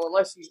something. So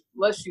unless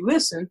you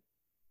listen,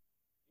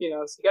 so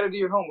you got to do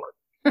your homework.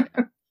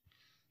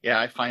 Yeah,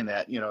 I find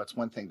that, it's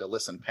one thing to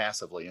listen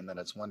passively, and then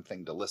it's one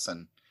thing to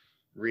listen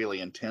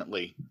really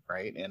intently,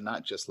 right? And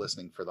not just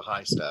listening for the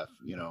high stuff,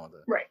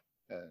 right.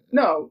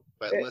 No.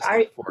 But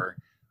listening for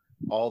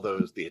all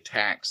the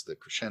attacks, the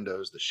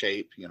crescendos, the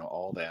shape,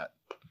 all that.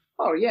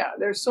 Oh, yeah,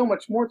 there's so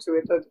much more to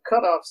it. The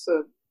cutoffs,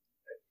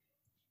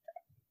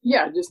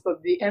 just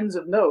the ends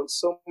of notes.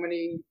 So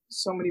many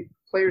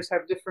players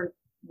have different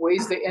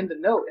ways they end a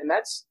note, and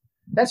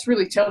that's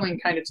really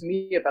telling kind of to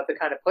me about the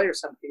kind of player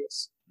somebody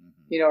is.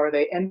 Mm-hmm. Are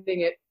they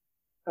ending it?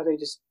 Are they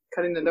just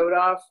cutting the note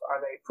off? Are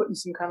they putting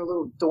some kind of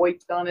little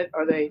doit on it?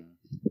 Are they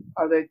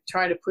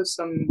trying to put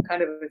some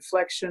kind of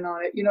inflection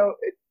on it?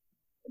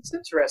 It's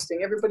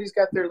interesting. Everybody's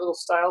got their little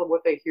style of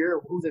what they hear,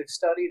 or who they've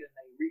studied, and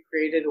they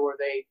recreate it, or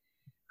they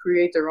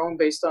create their own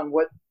based on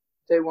what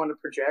they want to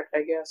project,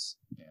 I guess.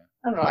 Yeah.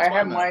 I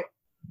don't know.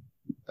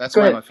 That's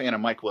why I'm a fan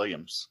of Mike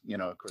Williams.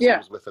 Of course, he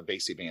was with the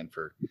Basie band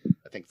for,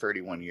 I think,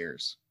 31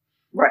 years.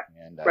 Right.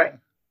 And right.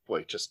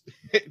 Boy,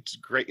 it's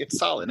great. It's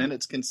solid and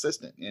it's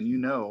consistent, and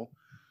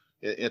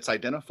it's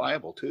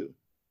identifiable too.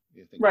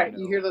 Right.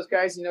 You hear those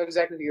guys, you know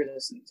exactly who you're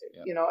listening to.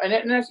 Yeah.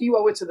 And you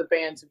owe it to the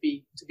band to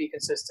be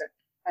consistent.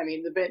 I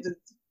mean,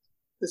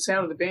 the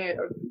sound of the band.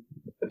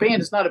 The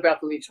band is not about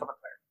the lead trumpet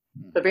player.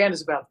 Mm-hmm. The band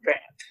is about the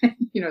band.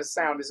 The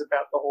sound is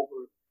about the whole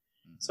group.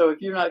 Mm-hmm. So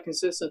if you're not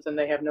consistent, then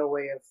they have no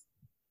way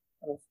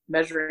of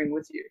measuring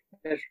with you,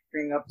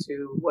 measuring up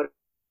to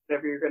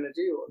whatever you're going to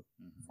do, or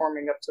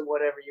performing up to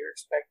whatever you're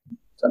expecting.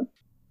 So.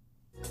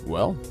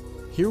 Well,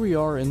 here we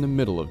are in the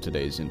middle of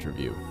today's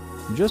interview.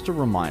 Just a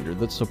reminder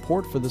that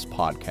support for this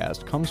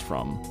podcast comes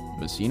from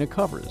Messina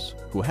Covers,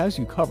 who has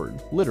you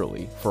covered,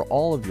 literally, for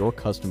all of your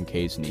custom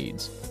case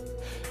needs.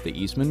 The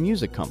Eastman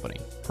Music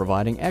Company,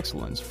 providing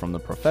excellence from the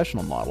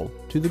professional model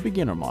to the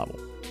beginner model.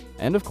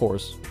 And of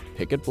course,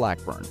 Pickett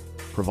Blackburn,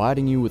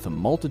 providing you with a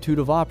multitude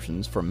of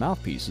options for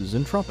mouthpieces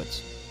and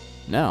trumpets.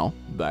 Now,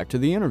 back to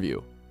the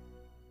interview.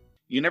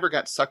 You never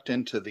got sucked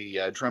into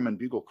the drum and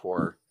bugle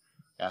corps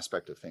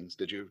aspect of things.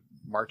 Did you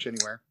march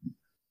anywhere?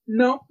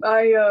 No,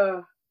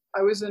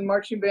 I was in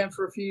marching band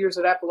for a few years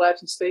at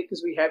Appalachian State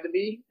because we had to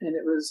be, and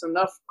it was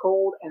enough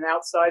cold and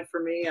outside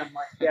for me. I'm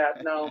like, yeah,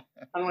 no,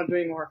 I don't want to do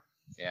anymore.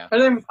 Yeah.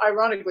 And then,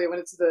 ironically, I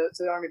went into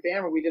the Army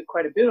Band where we did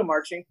quite a bit of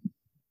marching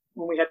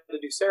when we had to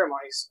do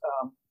ceremonies.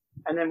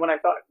 And then when I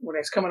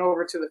was coming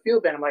over to the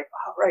field band, I'm like,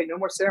 all right, no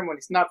more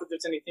ceremonies. Not that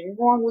there's anything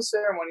wrong with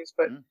ceremonies,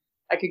 but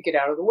I could get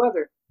out of the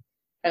weather.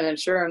 And then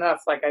sure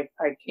enough, like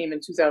I came in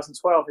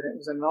 2012, and it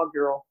was an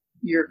inaugural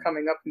year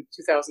coming up in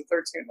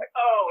 2013. I'm like,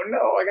 oh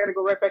no, I got to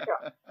go right back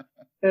out.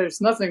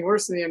 There's nothing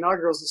worse than the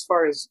inaugurals as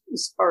far as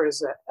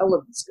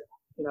elements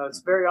go. It's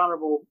a very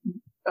honorable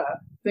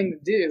thing to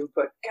do,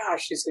 but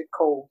gosh, is it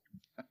cold.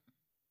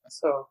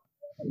 So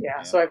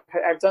yeah. So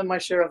I've done my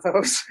share of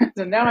those,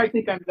 and now I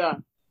think I'm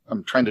done.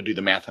 I'm trying to do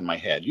the math in my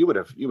head. You would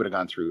have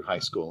gone through high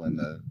school in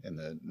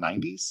the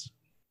 90s,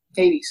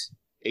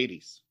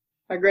 80s.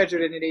 I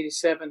graduated in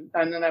 87,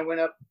 and then I went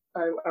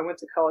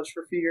to college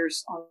for a few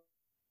years on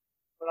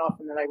and off,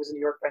 and then I was in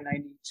New York by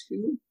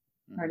 92,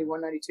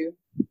 91, 92.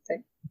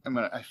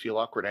 I feel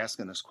awkward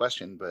asking this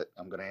question, but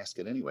I'm going to ask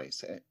it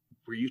anyways.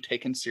 Were you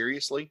taken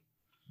seriously?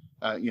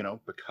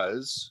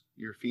 Because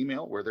you're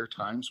female? Were there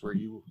times where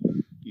you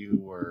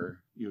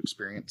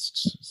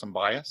experienced some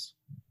bias?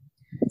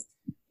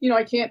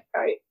 I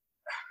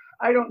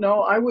don't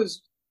know.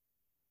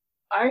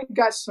 I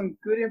got some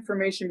good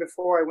information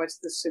before I went to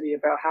the city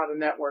about how to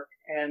network,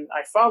 and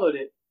I followed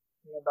it,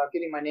 about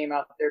getting my name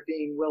out there,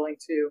 being willing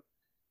to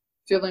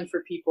fill in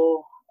for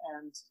people,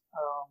 and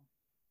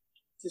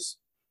just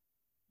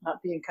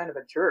not being kind of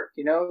a jerk.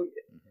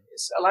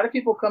 A lot of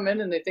people come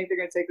in and they think they're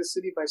going to take the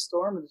city by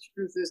storm, and the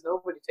truth is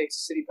nobody takes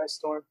the city by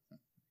storm.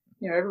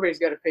 Everybody's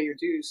got to pay your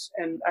dues.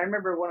 And I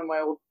remember one of my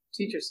old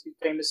teachers,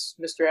 famous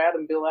Mr.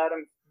 Bill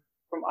Adam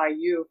from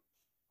IU,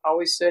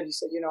 always said, he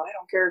said, I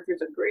don't care if you're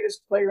the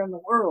greatest player in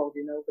the world,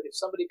 but if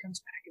somebody comes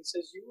back and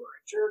says you were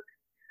a jerk,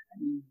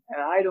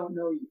 and I don't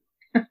know you.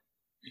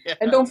 Yeah.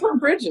 And don't burn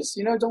bridges,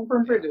 don't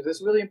burn bridges.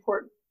 It's really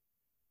important.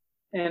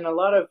 And a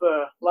lot of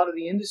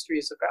the industry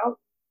is about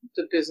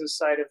the business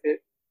side of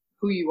it,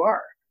 who you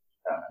are.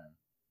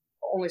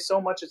 only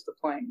so much as the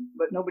playing,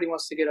 but nobody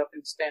wants to get up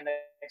and stand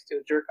next to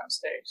a jerk on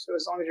stage. So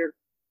as long as you're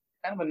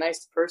kind of a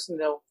nice person,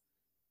 they'll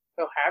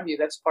have you.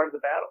 That's part of the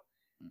battle.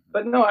 Mm-hmm.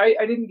 But no,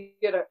 I didn't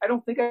get I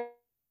don't think I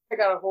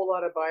got a whole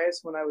lot of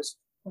bias when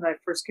I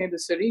first came to the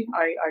city.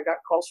 I got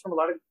calls from a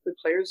lot of good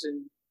players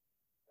and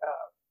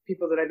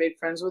people that I made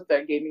friends with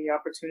that gave me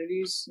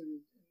opportunities,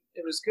 and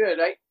it was good.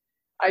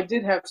 I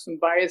did have some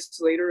bias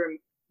later, and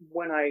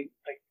when I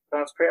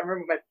was pregnant, I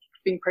remember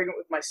being pregnant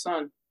with my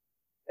son,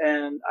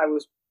 and I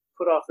was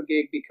put off a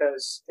gig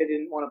because they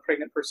didn't want a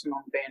pregnant person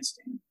on the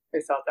bandstand.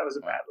 They thought that was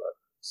a bad look.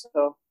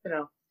 So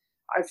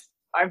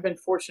I've been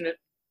fortunate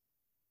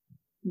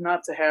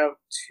not to have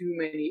too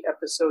many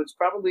episodes,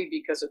 probably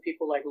because of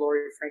people like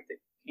Lori Frank that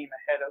came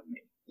ahead of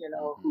me,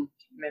 who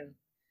came in,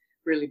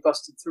 really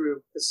busted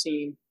through the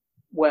scene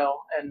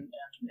well, and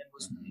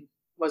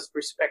was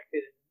respected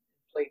and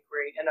played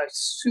great, and a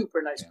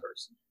super nice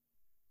person.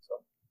 So,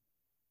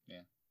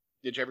 yeah.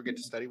 Did you ever get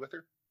to study with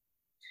her?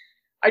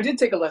 I did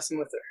take a lesson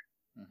with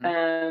her,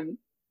 and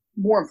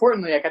more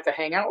importantly, I got to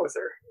hang out with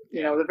her.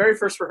 You know, the very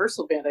first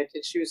rehearsal band I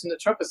did, she was in the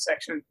trumpet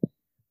section,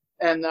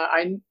 and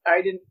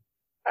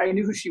I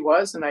knew who she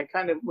was, and I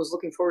kind of was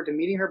looking forward to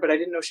meeting her, but I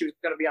didn't know she was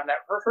going to be on that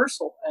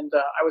rehearsal. And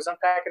I was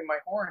unpacking my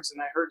horns,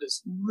 and I heard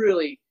this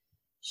really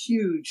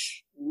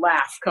huge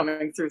laugh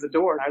coming through the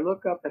door. And I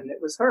look up, and it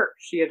was her.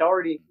 She had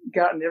already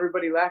gotten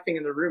everybody laughing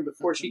in the room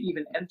before she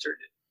even entered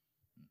it.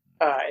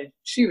 And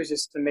she was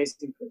just an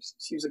amazing person.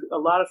 She was a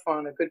lot of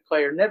fun, a good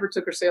player, never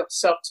took herself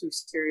too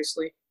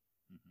seriously,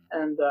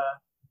 and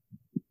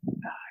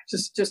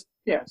just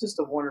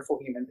a wonderful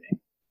human being.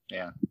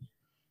 Yeah.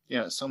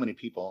 Yeah, so many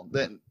people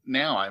that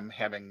now I'm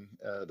having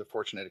the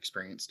fortunate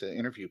experience to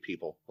interview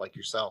people like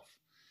yourself.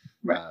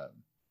 Right.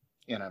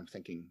 And I'm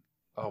thinking,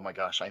 oh my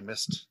gosh, I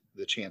missed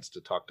the chance to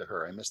talk to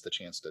her. I missed the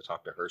chance to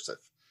talk to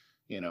Herseth,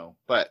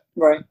 but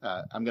right.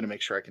 I'm going to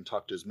make sure I can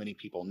talk to as many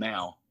people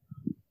now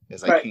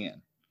as I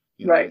can,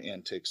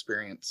 and to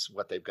experience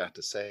what they've got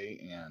to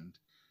say. And,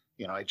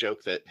 I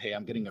joke that, hey,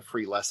 I'm getting a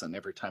free lesson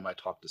every time I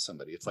talk to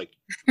somebody. It's like,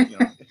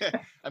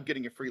 I'm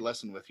getting a free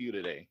lesson with you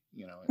today,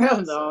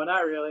 Well, no,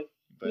 not really.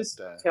 But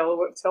just tell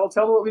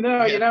what we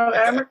know. Yeah.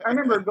 I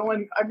remember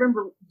doing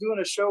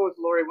a show with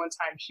Lori one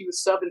time. She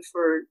was subbing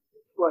for,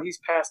 he's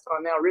passed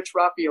on now, Rich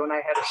Rapio, and I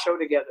had a show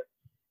together,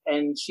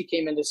 and she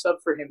came in to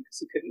sub for him because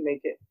he couldn't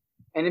make it.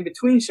 And in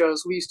between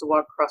shows, we used to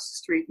walk across the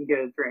street and get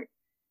a drink.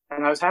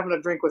 And I was having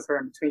a drink with her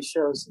in between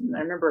shows, and I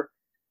remember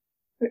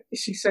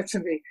she said to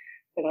me,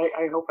 and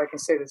I hope I can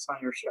say this on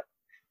your show.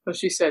 But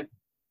she says,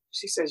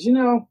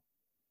 I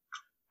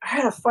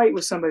had a fight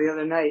with somebody the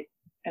other night,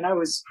 and I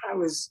was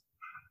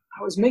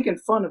making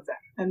fun of them,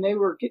 and they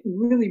were getting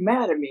really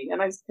mad at me.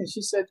 And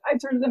she said, I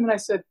turned to them and I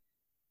said,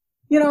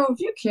 if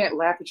you can't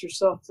laugh at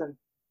yourself, then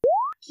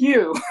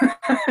you,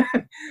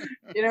 and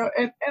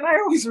I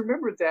always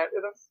remembered that.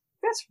 And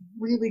that's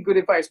really good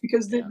advice,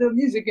 because the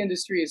music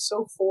industry is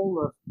so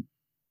full of,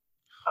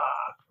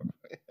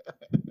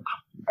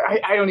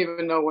 I don't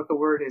even know what the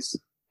word is,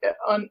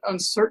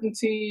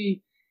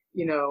 uncertainty,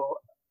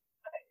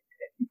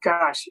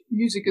 gosh,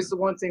 music is the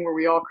one thing where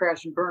we all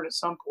crash and burn at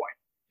some point.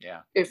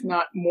 Yeah. If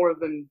not more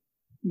than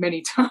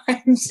many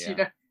times,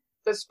 Yeah.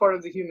 That's part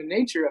of the human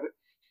nature of it.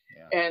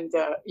 Yeah. And,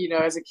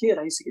 as a kid,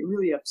 I used to get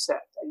really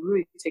upset. I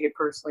really take it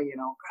personally,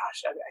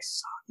 gosh, I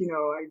suck,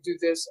 I do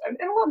this. And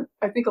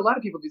I think a lot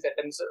of people do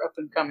that as they're up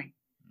and coming.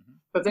 Mm-hmm.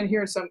 But then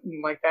hearing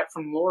something like that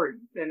from Lori,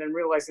 and then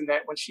realizing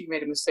that when she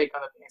made a mistake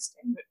on the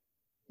bandstand,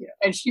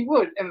 and she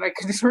would, and I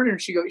could turn her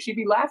and she'd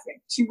be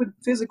laughing. She would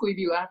physically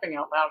be laughing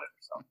out loud at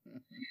herself.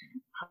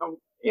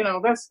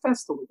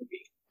 That's the way to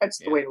be. That's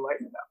the way to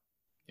lighten it up.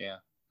 Yeah.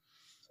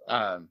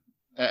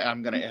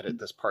 I'm going to edit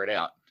this part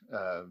out.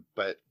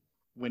 But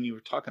when you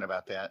were talking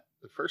about that,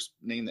 the first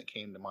name that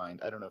came to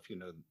mind, I don't know if you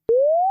know.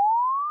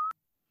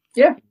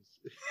 Yeah.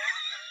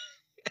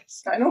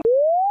 Yes. I know.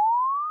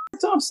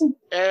 Thompson.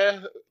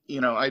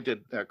 I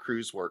did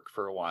cruise work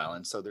for a while.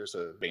 And so there's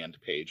a band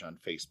page on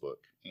Facebook,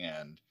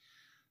 and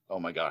oh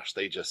my gosh,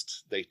 they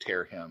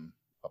tear him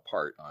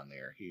apart on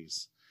there.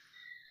 He's,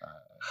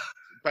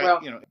 but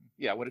what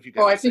have you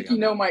got? I think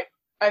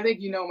I think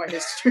you know my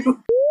history.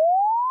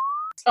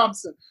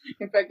 Thompson.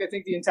 In fact, I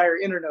think the entire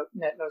internet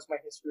knows my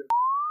history with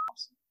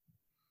Thompson.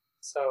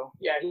 So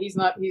yeah, he's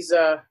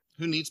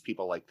who needs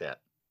people like that?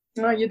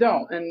 No, you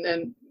don't.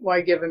 And why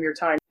give him your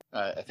time?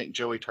 I think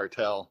Joey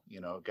Tartell,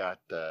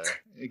 got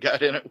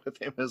in it with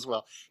him as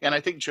well. And I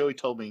think Joey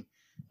told me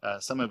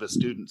some of his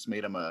students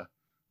made him a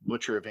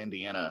Butcher of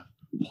Indiana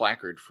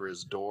placard for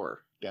his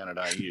door down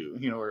at IU,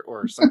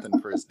 or something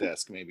for his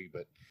desk maybe.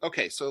 But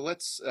okay, so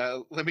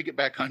let me get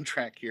back on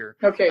track here.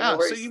 Okay.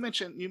 So you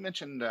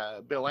mentioned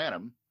Bill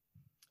Adam.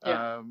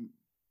 Yeah.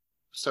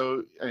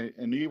 So I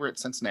knew you were in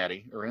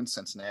Cincinnati.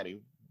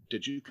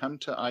 Did you come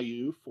to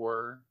IU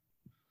for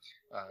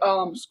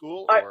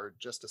school or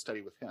just to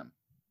study with him?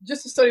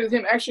 Just to study with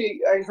him.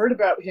 Actually, I heard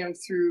about him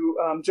through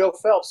Joe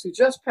Phelps, who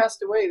just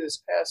passed away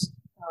this past,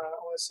 I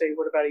want to say,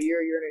 about a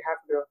year and a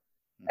half ago,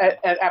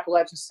 at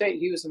Appalachian State.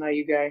 He was an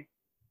IU guy,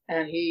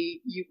 and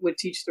he would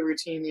teach the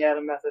routine, the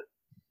Adam method.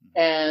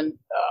 And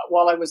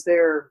while I was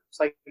there, it's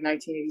like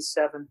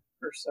 1987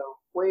 or so,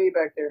 way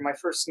back there, my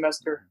first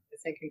semester, I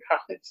think, in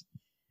college.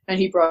 And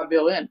he brought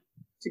Bill in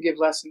to give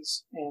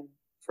lessons. And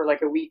for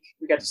like a week,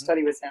 we got to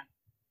study with him.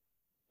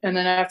 And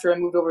then after I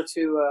moved over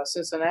to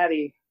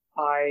Cincinnati,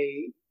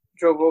 I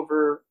drove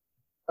over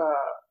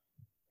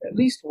at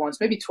least once,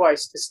 maybe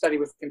twice, to study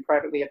with him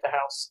privately at the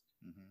house,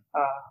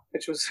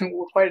 which was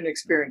quite an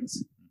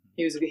experience.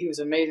 He was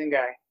an amazing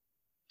guy.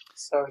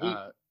 So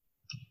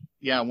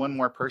yeah, one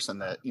more person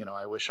that,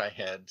 I wish I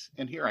had,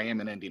 and here I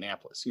am in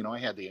Indianapolis. I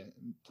had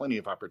plenty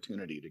of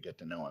opportunity to get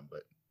to know him,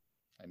 but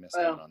I missed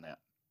out on that.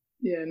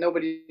 Yeah,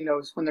 nobody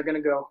knows when they're going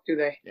to go, do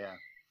they? Yeah,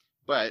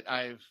 but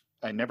I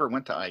never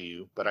went to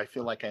IU, but I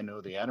feel like I know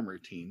the Adam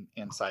routine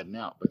inside and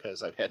out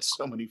because I've had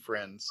so many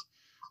friends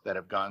that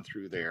have gone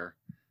through there,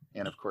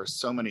 and of course,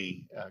 so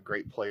many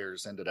great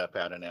players ended up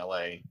out in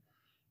LA,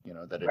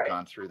 that had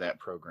gone through that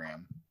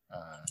program.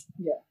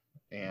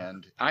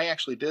 And I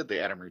actually did the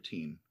Adam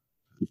routine.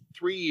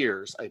 3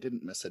 years, I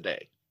didn't miss a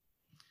day.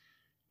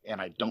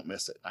 And I don't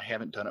miss it. I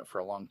haven't done it for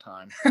a long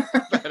time.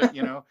 But,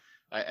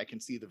 I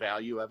can see the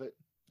value of it.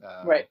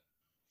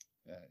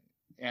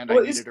 And I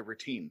needed a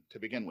routine to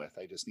begin with.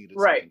 I just needed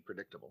something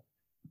predictable.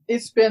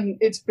 It's been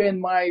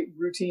my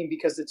routine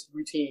because it's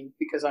routine,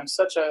 because I'm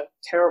such a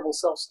terrible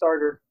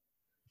self-starter.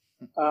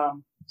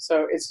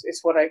 So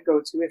it's what I go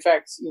to. In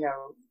fact,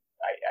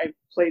 I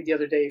played the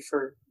other day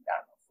for,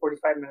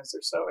 45 minutes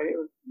or so.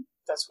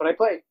 That's what I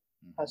played.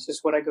 That's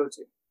just what I go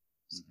to.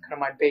 It's kind of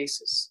my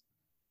basis.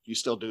 You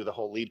still do the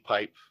whole lead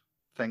pipe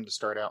thing to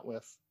start out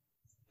with?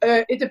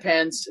 It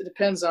depends. It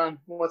depends on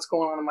what's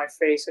going on in my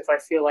face. If I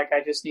feel like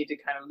I just need to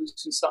kind of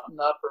loosen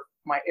something up, or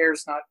my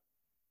air's not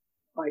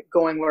like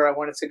going where I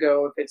want it to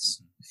go, if it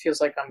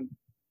feels like I'm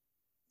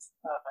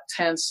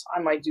tense, I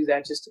might do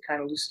that just to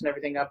kind of loosen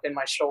everything up in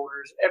my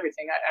shoulders,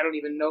 everything. I don't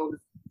even know the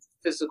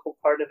physical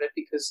part of it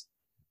because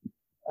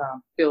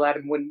Bill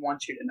Adam wouldn't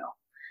want you to know.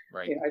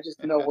 Right. I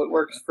just know what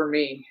works for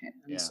me.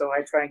 And so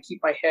I try and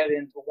keep my head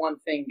into one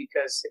thing,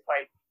 because if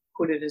I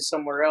put it in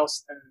somewhere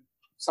else, then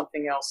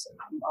something else,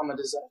 I'm a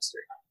disaster.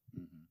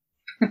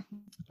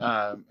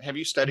 Have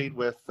you studied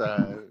with,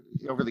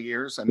 over the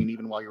years, I mean,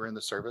 even while you're in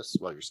the service,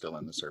 well, you're still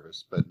in the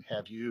service, but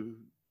have you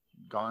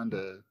gone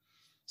to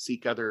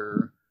seek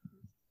other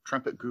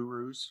trumpet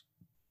gurus?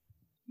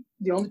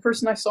 The only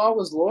person I saw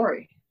was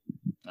Lori.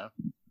 Oh.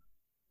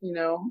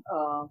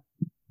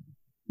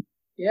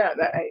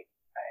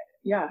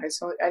 I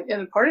saw,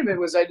 and part of it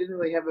was I didn't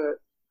really have I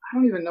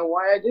don't even know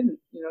why I didn't.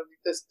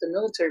 The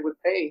military would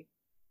pay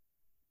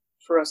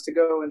for us to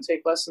go and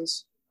take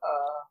lessons.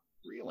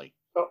 Really?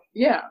 Oh,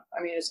 yeah.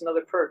 I mean, it's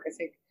another perk.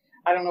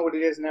 I don't know what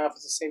it is now, if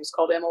it's the same. It's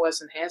called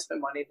MOS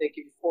enhancement money. They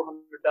give you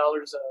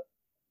 $400 a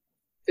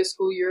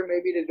fiscal year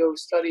maybe to go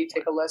study,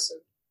 take a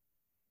lesson.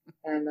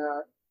 And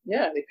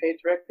they paid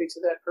directly to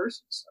that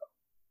person. So,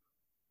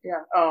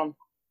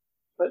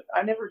 but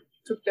I never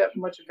took that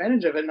much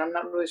advantage of it, and I'm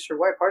not really sure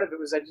why. Part of it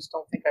was I just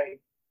don't think I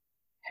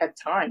had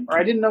time, or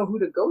I didn't know who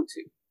to go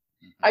to.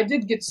 I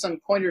did get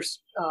some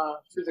pointers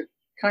through the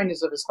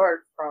kindness of his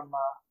heart from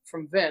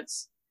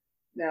Vince,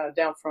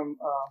 down from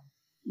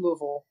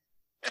Louisville,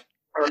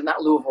 or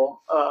not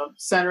Louisville,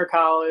 Center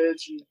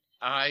College. And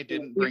I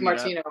didn't bring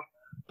it up,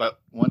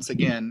 but once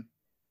again,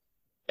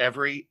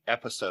 every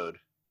episode,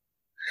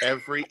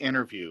 every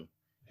interview,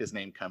 his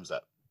name comes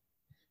up.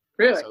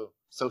 Really?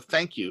 So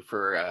thank you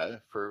for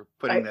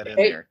putting that in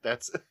there.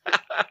 That's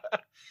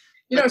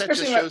that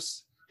just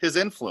shows his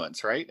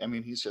influence, right? I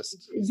mean, he's the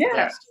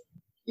best.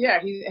 Yeah,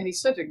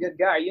 he's such a good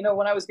guy.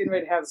 When I was getting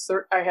ready to have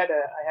I had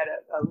a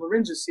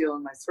laryngoscele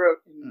in my throat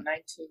in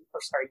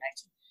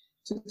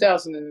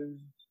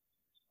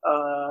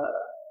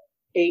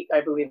 2008,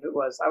 I believe it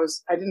was.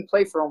 I didn't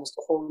play for almost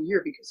a whole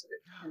year because of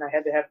it, and I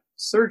had to have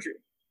surgery.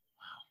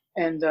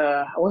 Wow. And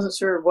I wasn't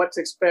sure what to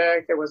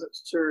expect. I wasn't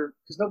sure,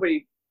 because the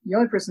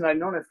only person I'd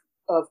known of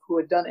who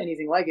had done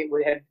anything like it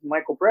would have had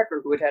Michael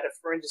Brecker, who had a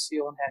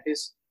pharyngoscele and had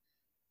his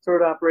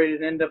throat operated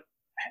and ended up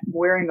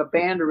wearing a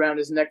band around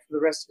his neck for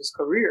the rest of his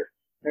career.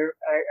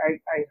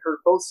 I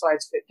heard both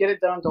sides fit. Get it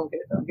done, don't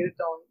get it done. Get it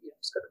done,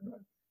 it's going to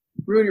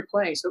ruin your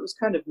playing. So it was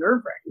kind of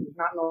nerve-wracking,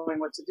 not knowing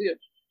what to do.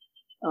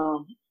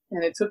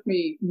 And it took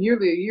me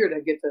nearly a year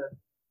to get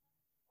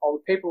all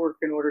the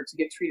paperwork in order to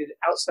get treated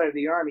outside of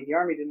the Army. The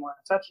Army didn't want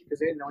to touch it because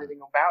they didn't know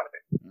anything about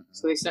it.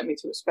 So they sent me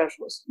to a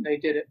specialist, and they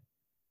did it.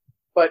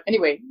 But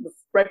anyway,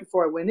 right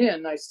before I went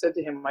in, I said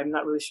to him, I'm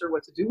not really sure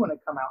what to do when I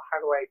come out. How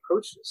do I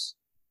approach this?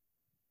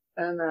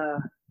 And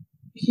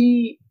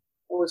he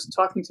was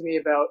talking to me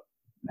about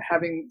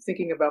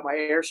thinking about my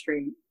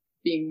airstream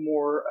being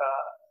more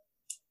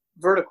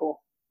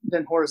vertical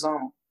than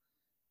horizontal,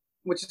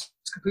 which is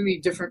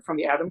completely different from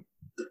the Adam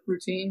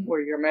routine,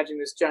 where you're imagining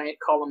this giant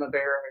column of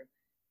air. And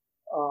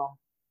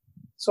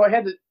so I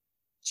had to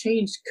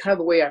change kind of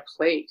the way I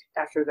played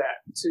after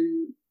that.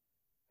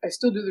 I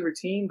still do the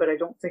routine, but I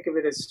don't think of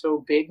it as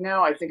so big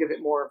now. I think of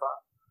it more of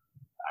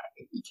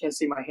you can't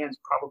see my hands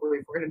probably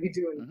if we're going to be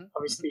doing,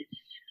 obviously,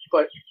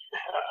 but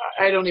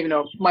I don't even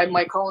know.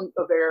 My column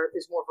of air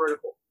is more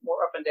vertical,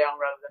 more up and down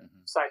rather than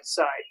side to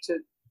side to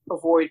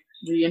avoid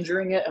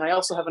re-injuring it. And I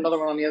also have another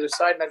one on the other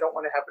side, and I don't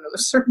want to have another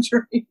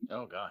surgery.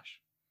 Oh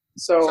gosh.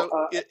 So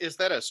is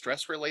that a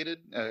stress related,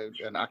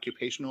 an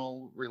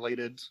occupational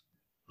related?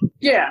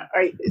 Yeah,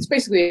 it's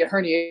basically a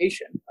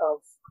herniation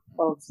of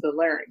the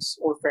larynx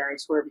or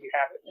pharynx, wherever you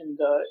have it, and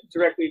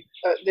directly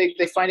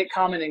they find it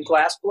common in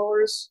glass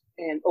blowers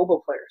and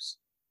oboe players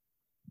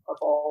of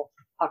all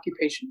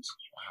occupations,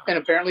 and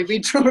apparently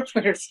lead trumpet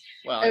players.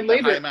 Well, and a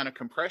later, high amount of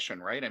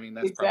compression, right? I mean,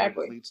 that's probably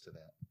what leads to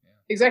that. Yeah.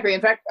 Exactly.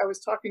 In fact, I was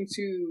talking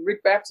to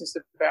Rick Baptist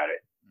about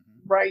it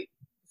right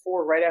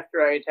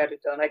after I had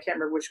it done. I can't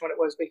remember which one it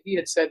was, but he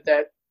had said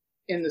that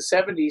in the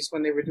 70s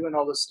when they were doing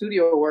all the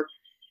studio work,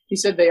 he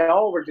said they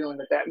all were dealing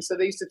with that. And so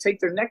they used to take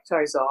their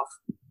neckties off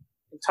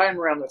and tie them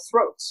around their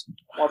throats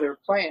while they were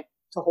playing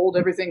to hold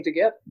everything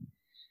together.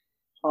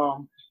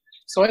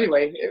 So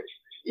anyway,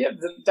 I'm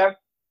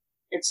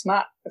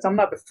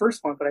not the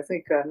first one, but I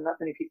think not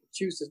many people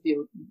choose to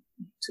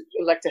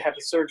elect to have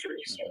the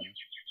surgery. So.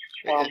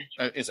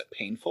 Is it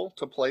painful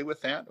to play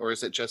with that, or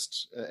is it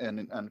just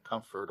an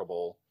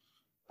uncomfortable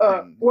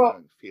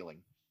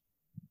feeling?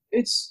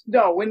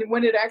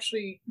 When it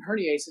actually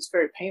herniates, it's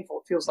very painful.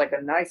 It feels like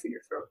a knife in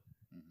your throat.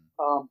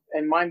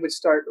 And mine would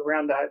start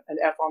around an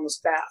F on the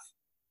staff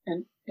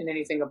and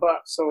anything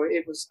above. So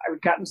I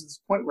would gotten to this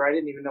point where I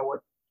didn't even know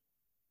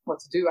what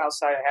to do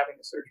outside of having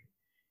the surgery.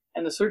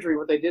 And the surgery,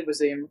 what they did was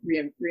they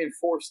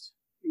reinforced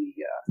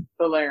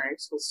the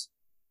larynx with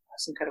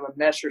some kind of a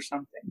mesh or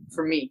something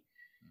for me.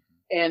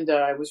 And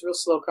it was real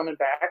slow coming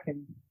back,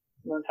 and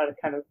learned how to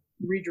kind of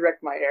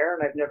redirect my air,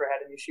 and I've never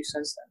had an issue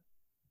since then.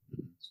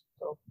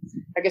 So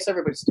I guess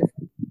everybody's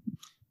different.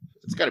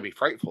 It's got to be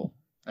frightful.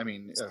 I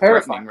mean,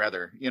 threatening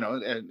rather,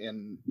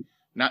 and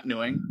not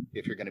knowing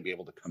if you're going to be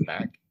able to come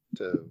back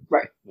to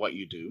what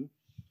you do.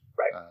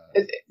 Right.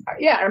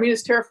 I mean,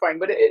 it's terrifying,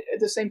 but at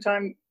the same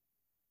time,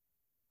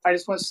 I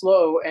just went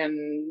slow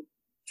and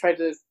tried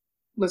to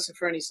listen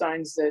for any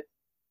signs that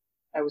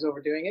I was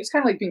overdoing it. It's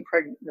kind of like being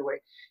pregnant in a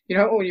way.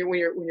 When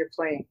you're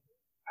playing,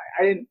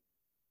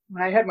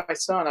 when I had my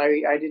son,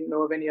 I didn't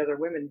know of any other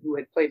women who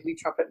had played lead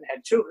trumpet and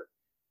had children.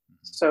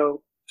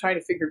 So trying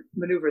to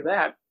maneuver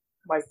that,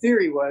 my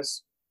theory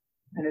was,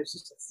 and it's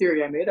just a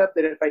theory I made up,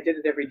 that if I did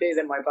it every day,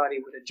 then my body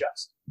would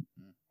adjust.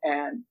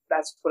 And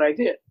that's what I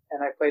did.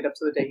 And I played up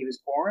to the day he was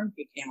born.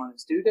 He came on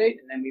his due date,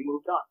 and then we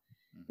moved on.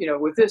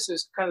 With this,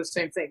 it's kind of the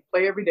same thing.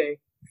 Play every day,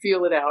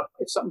 feel it out.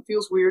 If something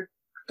feels weird,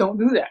 don't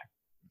do that.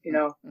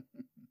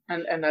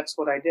 And that's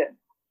what I did.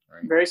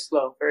 Right. Very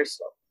slow, very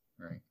slow.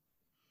 Right.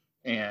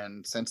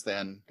 And since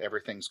then,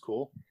 everything's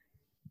cool?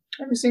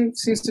 Everything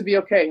seems to be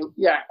okay.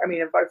 Yeah. I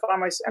mean, if I find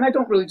myself, and I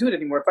don't really do it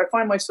anymore, if I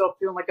find myself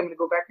feeling like I'm going to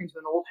go back into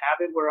an old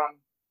habit where I'm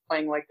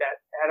playing like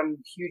that atom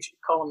huge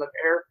column of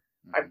air,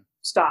 I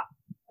stop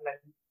and I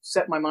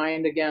set my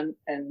mind again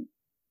and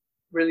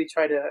really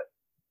try to,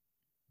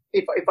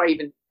 if I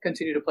even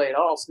continue to play at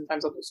all,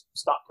 sometimes I'll just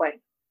stop playing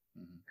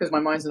because my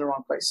mind's in the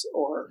wrong place,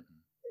 or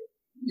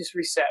just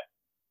reset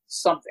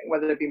something,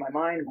 whether it be my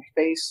mind, my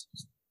face,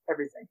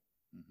 everything.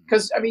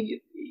 Because I mean,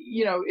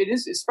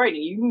 it's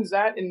frightening. You lose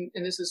that, and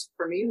this is,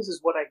 for me, this is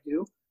what I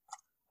do.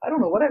 I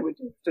don't know what I would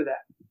do after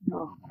that.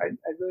 I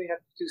really have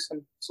to do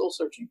some soul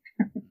searching.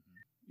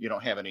 You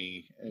don't have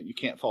any. You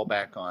can't fall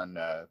back on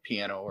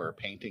piano or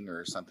painting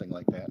or something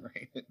like that,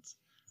 right?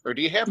 Or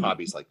do you have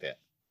hobbies like that?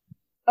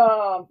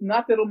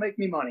 Not that'll make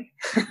me money.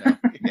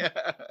 No.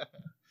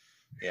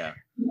 Yeah.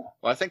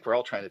 Well, I think we're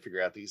all trying to figure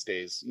out these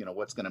days,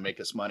 what's going to make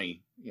us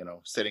money,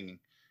 sitting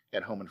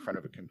at home in front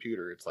of a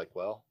computer. It's like,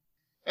 well.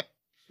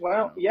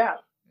 Yeah,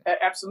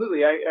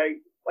 absolutely. I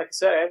like I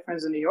said, I have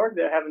friends in New York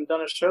that haven't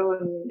done a show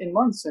in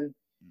months, and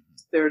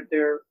they're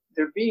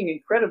being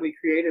incredibly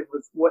creative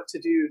with what to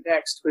do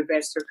next to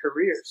advance their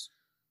careers.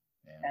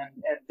 Yeah.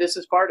 And this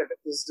is part of it.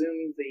 The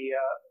Zoom, the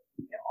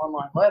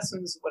online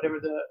lessons, whatever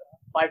the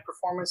live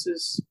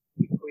performances,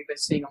 we've been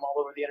seeing them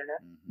all over the internet.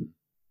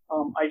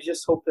 I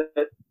just hope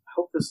that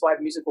this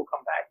live music will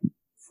come back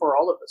for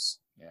all of us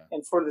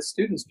and for the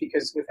students,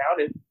 because without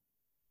it,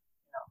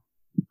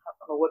 I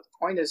don't know what the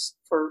point is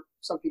for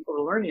some people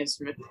to learn the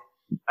instrument.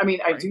 I mean,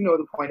 I do know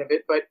the point of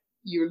it, but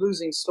you're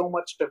losing so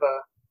much of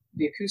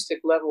the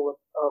acoustic level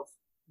of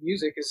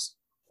music is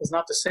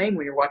not the same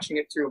when you're watching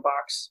it through a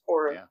box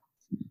or a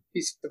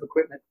piece of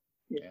equipment.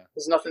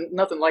 There's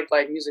nothing like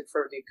live music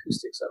for the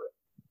acoustics of it.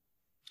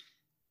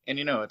 And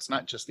it's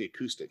not just the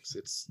acoustics;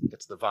 it's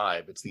the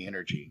vibe, it's the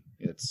energy,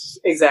 it's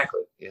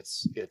exactly.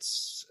 It's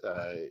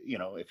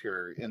if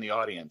you're in the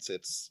audience,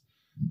 it's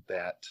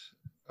that.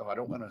 Oh, I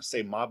don't want to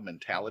say mob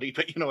mentality,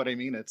 but you know what I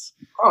mean.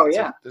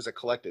 There's a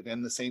collective,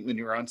 and the same when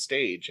you're on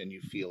stage and you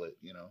feel it.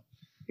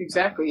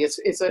 Exactly.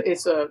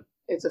 It's a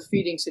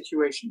feeding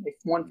situation. If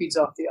one feeds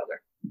off the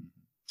other,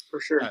 for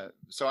sure.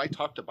 So I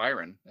talked to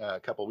Byron a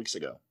couple of weeks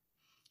ago.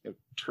 A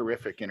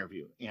terrific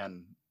interview,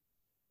 and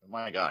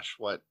my gosh,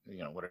 what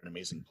an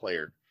amazing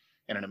player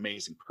and an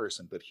amazing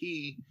person. But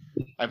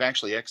I've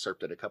actually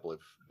excerpted a couple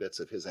of bits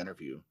of his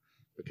interview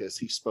because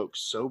he spoke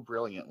so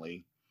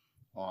brilliantly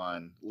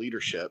on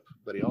leadership,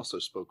 but he also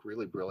spoke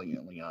really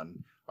brilliantly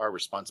on our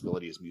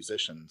responsibility as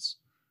musicians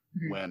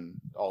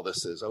when all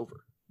this is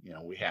over.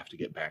 We have to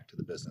get back to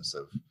the business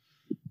of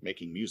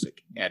making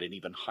music at an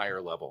even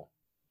higher level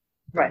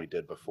than we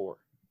did before.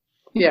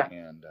 Yeah.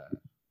 And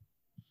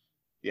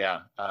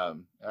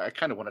I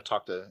kind of want to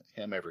talk to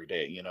him every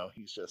day.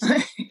 He's just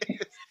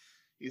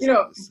he's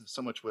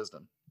so much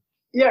wisdom.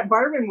 Yeah,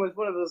 Byron was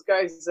one of those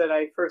guys that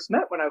I first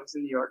met when I was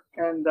in New York,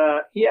 and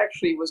he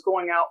actually was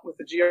going out with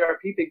the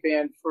GRP big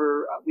band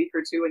for a week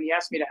or two, and he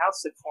asked me to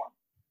house sit for him.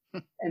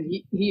 And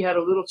he had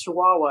a little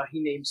Chihuahua he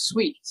named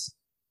Sweets,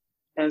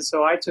 and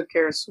so I took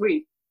care of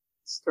Sweets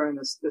during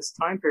this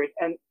time period.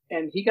 And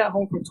he got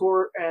home from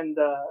tour, and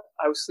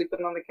I was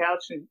sleeping on the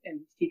couch, and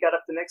he got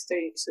up the next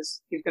day. He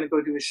says he was going to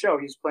go do a show.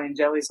 He was playing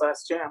Jelly's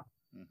Last Jam,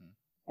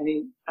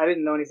 and I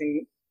didn't know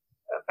anything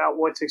about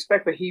what to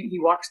expect, but he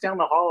walks down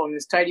the hall in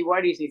his tidy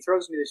whities and he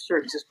throws me this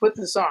shirt. He says, "Put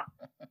this on."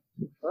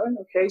 Well,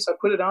 okay, so I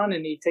put it on,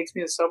 and he takes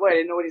me to the subway. I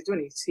didn't know what he's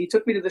doing. He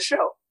took me to the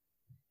show,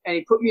 and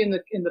he put me in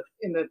the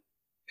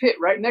pit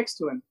right next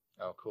to him.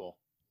 Oh, cool!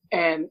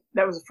 And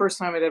that was the first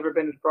time I'd ever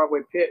been to the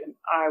Broadway pit, and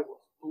I was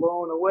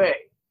blown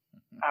away.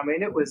 I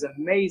mean, it was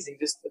amazing.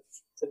 Just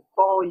the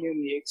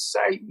volume, the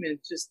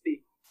excitement, just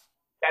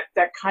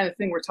that kind of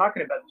thing we're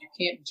talking about that you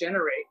can't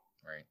generate,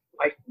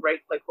 like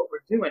what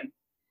we're doing.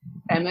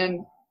 And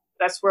then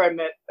that's where I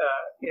met,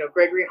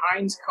 Gregory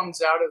Hines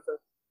comes out of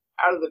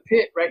the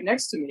pit right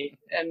next to me.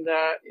 And,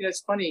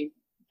 it's funny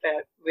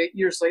that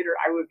years later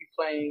I would be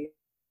playing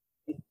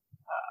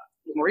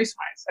Maurice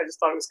Hines. I just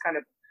thought it was kind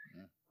of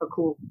a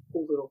cool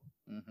little,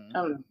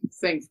 I don't know,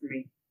 thing for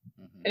me.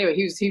 Anyway,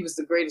 he was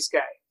the greatest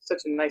guy,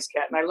 such a nice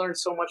cat. And I learned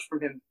so much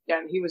from him. Yeah,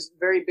 and he was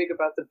very big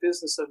about the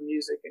business of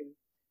music and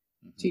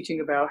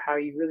teaching about how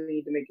you really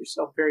need to make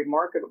yourself very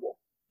marketable.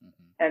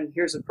 And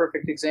here's a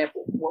perfect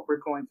example of what we're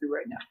going through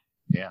right now.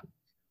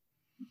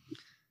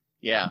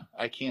 Yeah.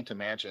 I can't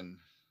imagine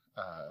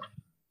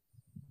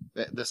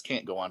that this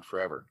can't go on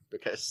forever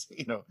because,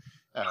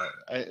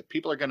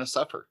 people are going to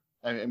suffer.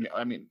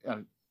 I mean,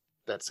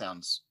 that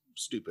sounds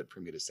stupid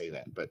for me to say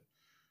that, but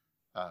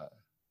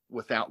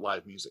without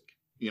live music,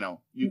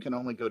 you can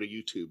only go to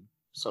YouTube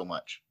so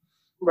much.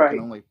 Right. You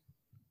can only,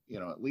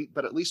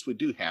 at least we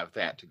do have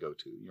that to go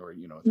to, your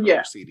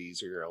your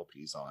CDs or your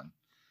LPs on.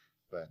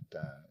 But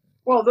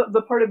well,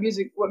 the part of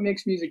music, what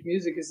makes music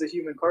is the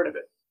human part of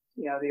it.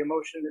 The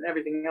emotion and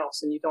everything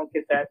else, and you don't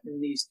get that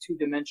in these two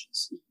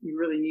dimensions. You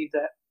really need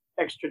that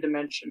extra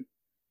dimension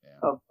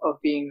of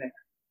being there.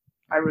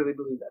 I really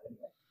believe that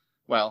anyway.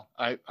 Well,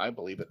 I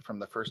believe it from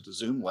the first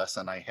Zoom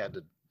lesson I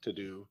had to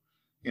do,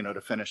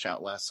 to finish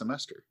out last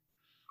semester.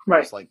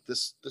 Right. It's like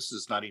this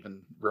is not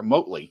even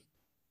remotely,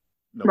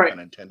 no pun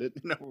intended,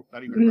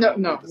 not even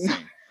remotely the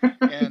same.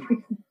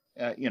 And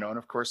and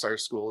of course our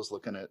school is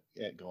looking at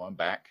going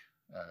back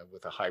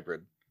with a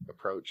hybrid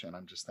approach, and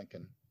I'm just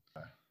thinking,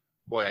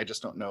 boy, I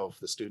just don't know if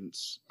the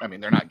students,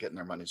 they're not getting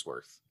their money's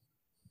worth.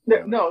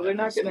 They're not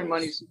getting their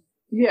money's.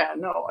 Yeah,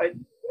 no,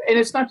 and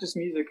it's not just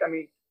music.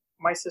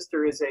 My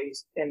sister is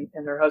and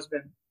her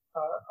husband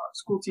are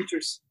school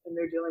teachers, and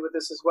they're dealing with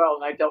this as well.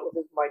 And I dealt with it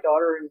with my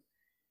daughter, and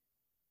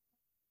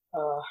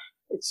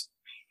it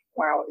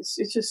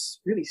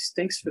just really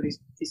stinks for these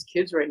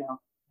kids right now,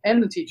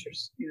 and the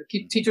teachers.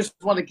 Teachers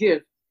want to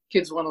give,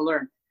 kids want to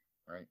learn.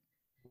 Right.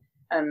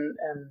 And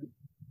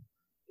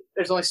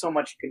there's only so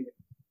much you can do.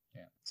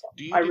 Yeah. So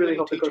do you I really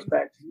hope it goes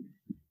back.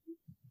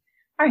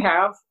 I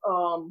have.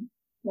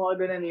 While I've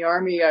been in the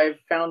Army, I've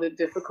found it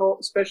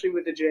difficult, especially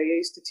with the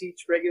JAs, to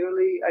teach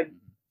regularly.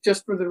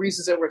 Just for the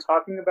reasons that we're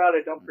talking about,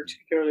 I don't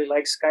particularly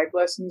like Skype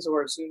lessons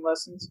or Zoom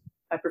lessons.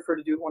 I prefer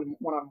to do it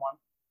one-on-one.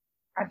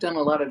 I've done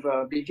a lot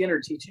of beginner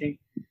teaching,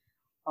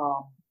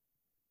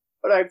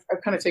 but I've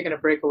kind of taken a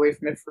break away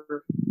from it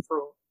for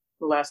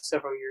the last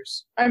several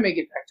years. I may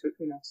get back to it.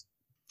 Who knows?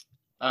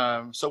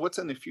 So what's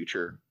in the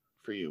future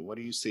for you? What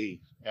do you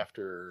see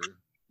after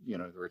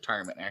the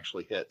retirement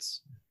actually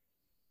hits?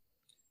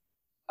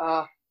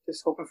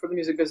 Just hoping for the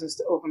music business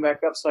to open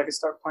back up so I can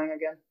start playing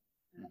again.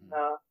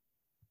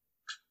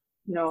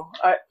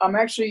 I'm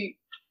actually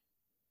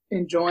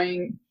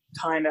enjoying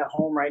time at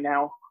home right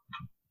now.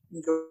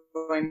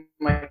 Enjoying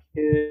my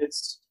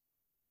kids,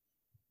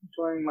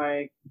 enjoying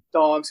my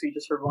dogs, who you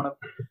just heard one of.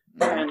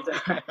 And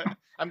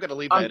I'm going to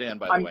leave that in,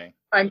 by the way.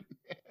 I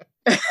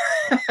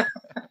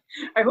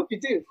hope you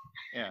do.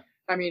 Yeah.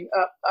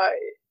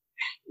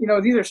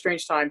 These are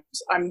strange times.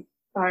 I'm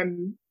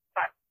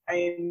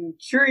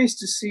curious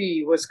to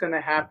see what's going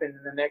to happen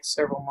in the next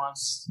several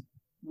months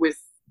with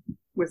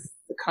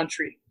the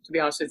country, to be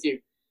honest with you,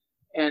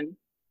 and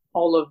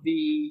all of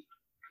the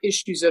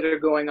issues that are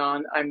going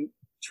on. I'm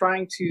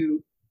trying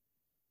to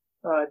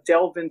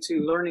delve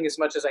into learning as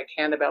much as I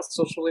can about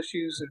social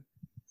issues, and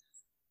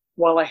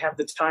while I have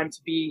the time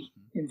to be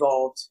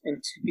involved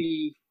and to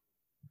be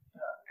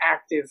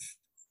active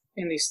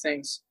in these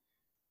things.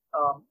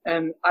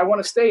 And I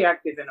want to stay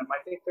active in them.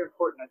 I think they're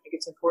important. I think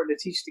it's important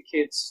to teach the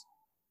kids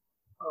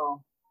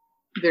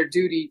their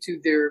duty to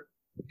their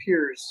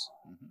peers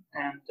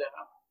and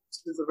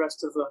to the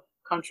rest of the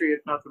country,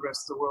 if not the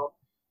rest of the world.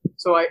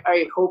 So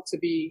I hope to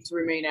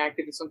remain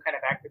active in some kind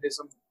of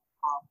activism,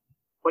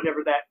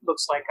 whatever that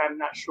looks like. I'm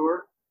not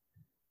sure.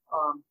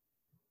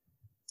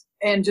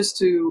 And just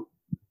to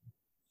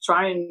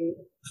try and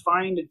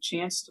find a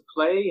chance to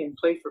play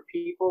for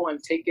people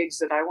and take gigs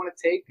that I want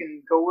to take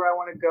and go where I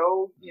want to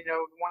go. You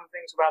know, one of the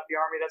things about the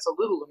Army that's a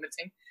little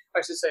limiting,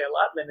 I should say a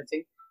lot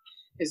limiting,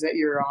 is that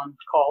you're on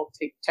call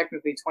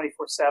technically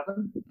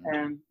 24/7,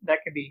 and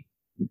that can be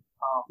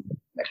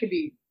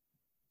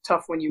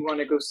tough when you want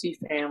to go see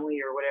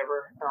family or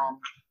whatever,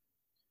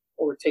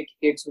 or take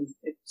gigs when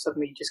it's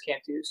something you just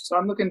can't do. So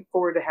I'm looking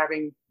forward to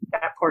having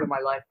that part of my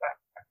life back.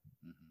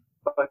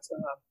 But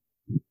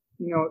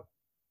you know,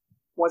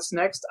 what's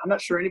next? I'm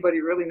not sure anybody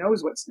really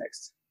knows what's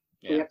next.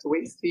 Yeah. We have to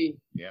wait and see.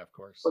 Yeah, of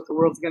course. What the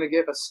world's going to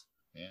give us.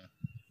 Yeah.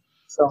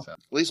 So,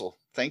 Liesl,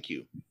 thank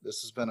you.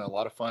 This has been a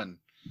lot of fun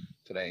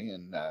today,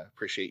 and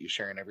appreciate you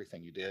sharing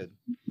everything you did.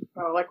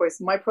 Likewise,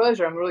 my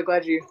pleasure. I'm really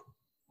glad you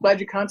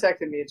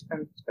contacted me. It's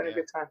been a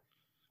good time.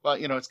 Well,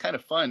 you know, it's kind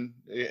of fun.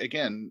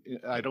 Again,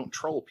 I don't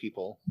troll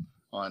people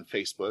on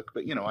Facebook,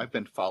 but you know, I've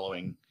been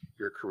following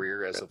your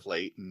career as of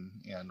late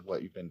and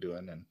what you've been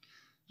doing, and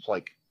it's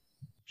like,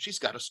 she's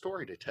got a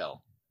story to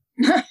tell,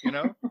 you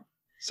know?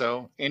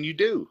 So, and you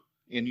do,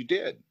 and you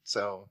did.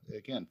 So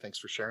again, thanks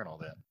for sharing all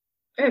that.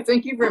 Hey,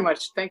 thank you very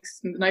much.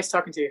 Thanks. Nice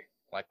talking to you.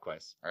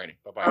 Likewise. All righty.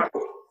 Bye-bye.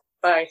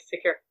 Bye.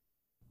 Take care.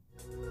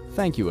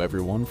 Thank you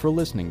everyone for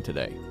listening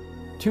today.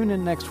 Tune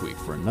in next week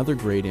for another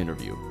great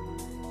interview.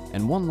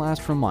 And one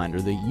last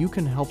reminder that you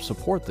can help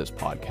support this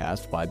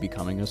podcast by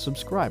becoming a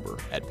subscriber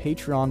at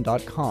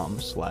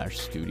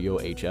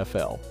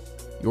patreon.com/studiohfl.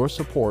 Your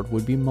support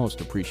would be most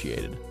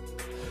appreciated.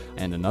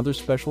 And another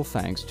special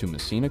thanks to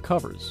Messina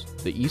Covers,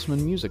 the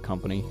Eastman Music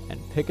Company, and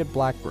Pickett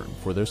Blackburn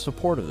for their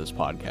support of this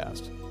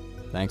podcast.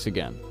 Thanks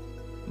again.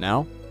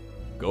 Now,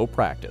 go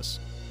practice.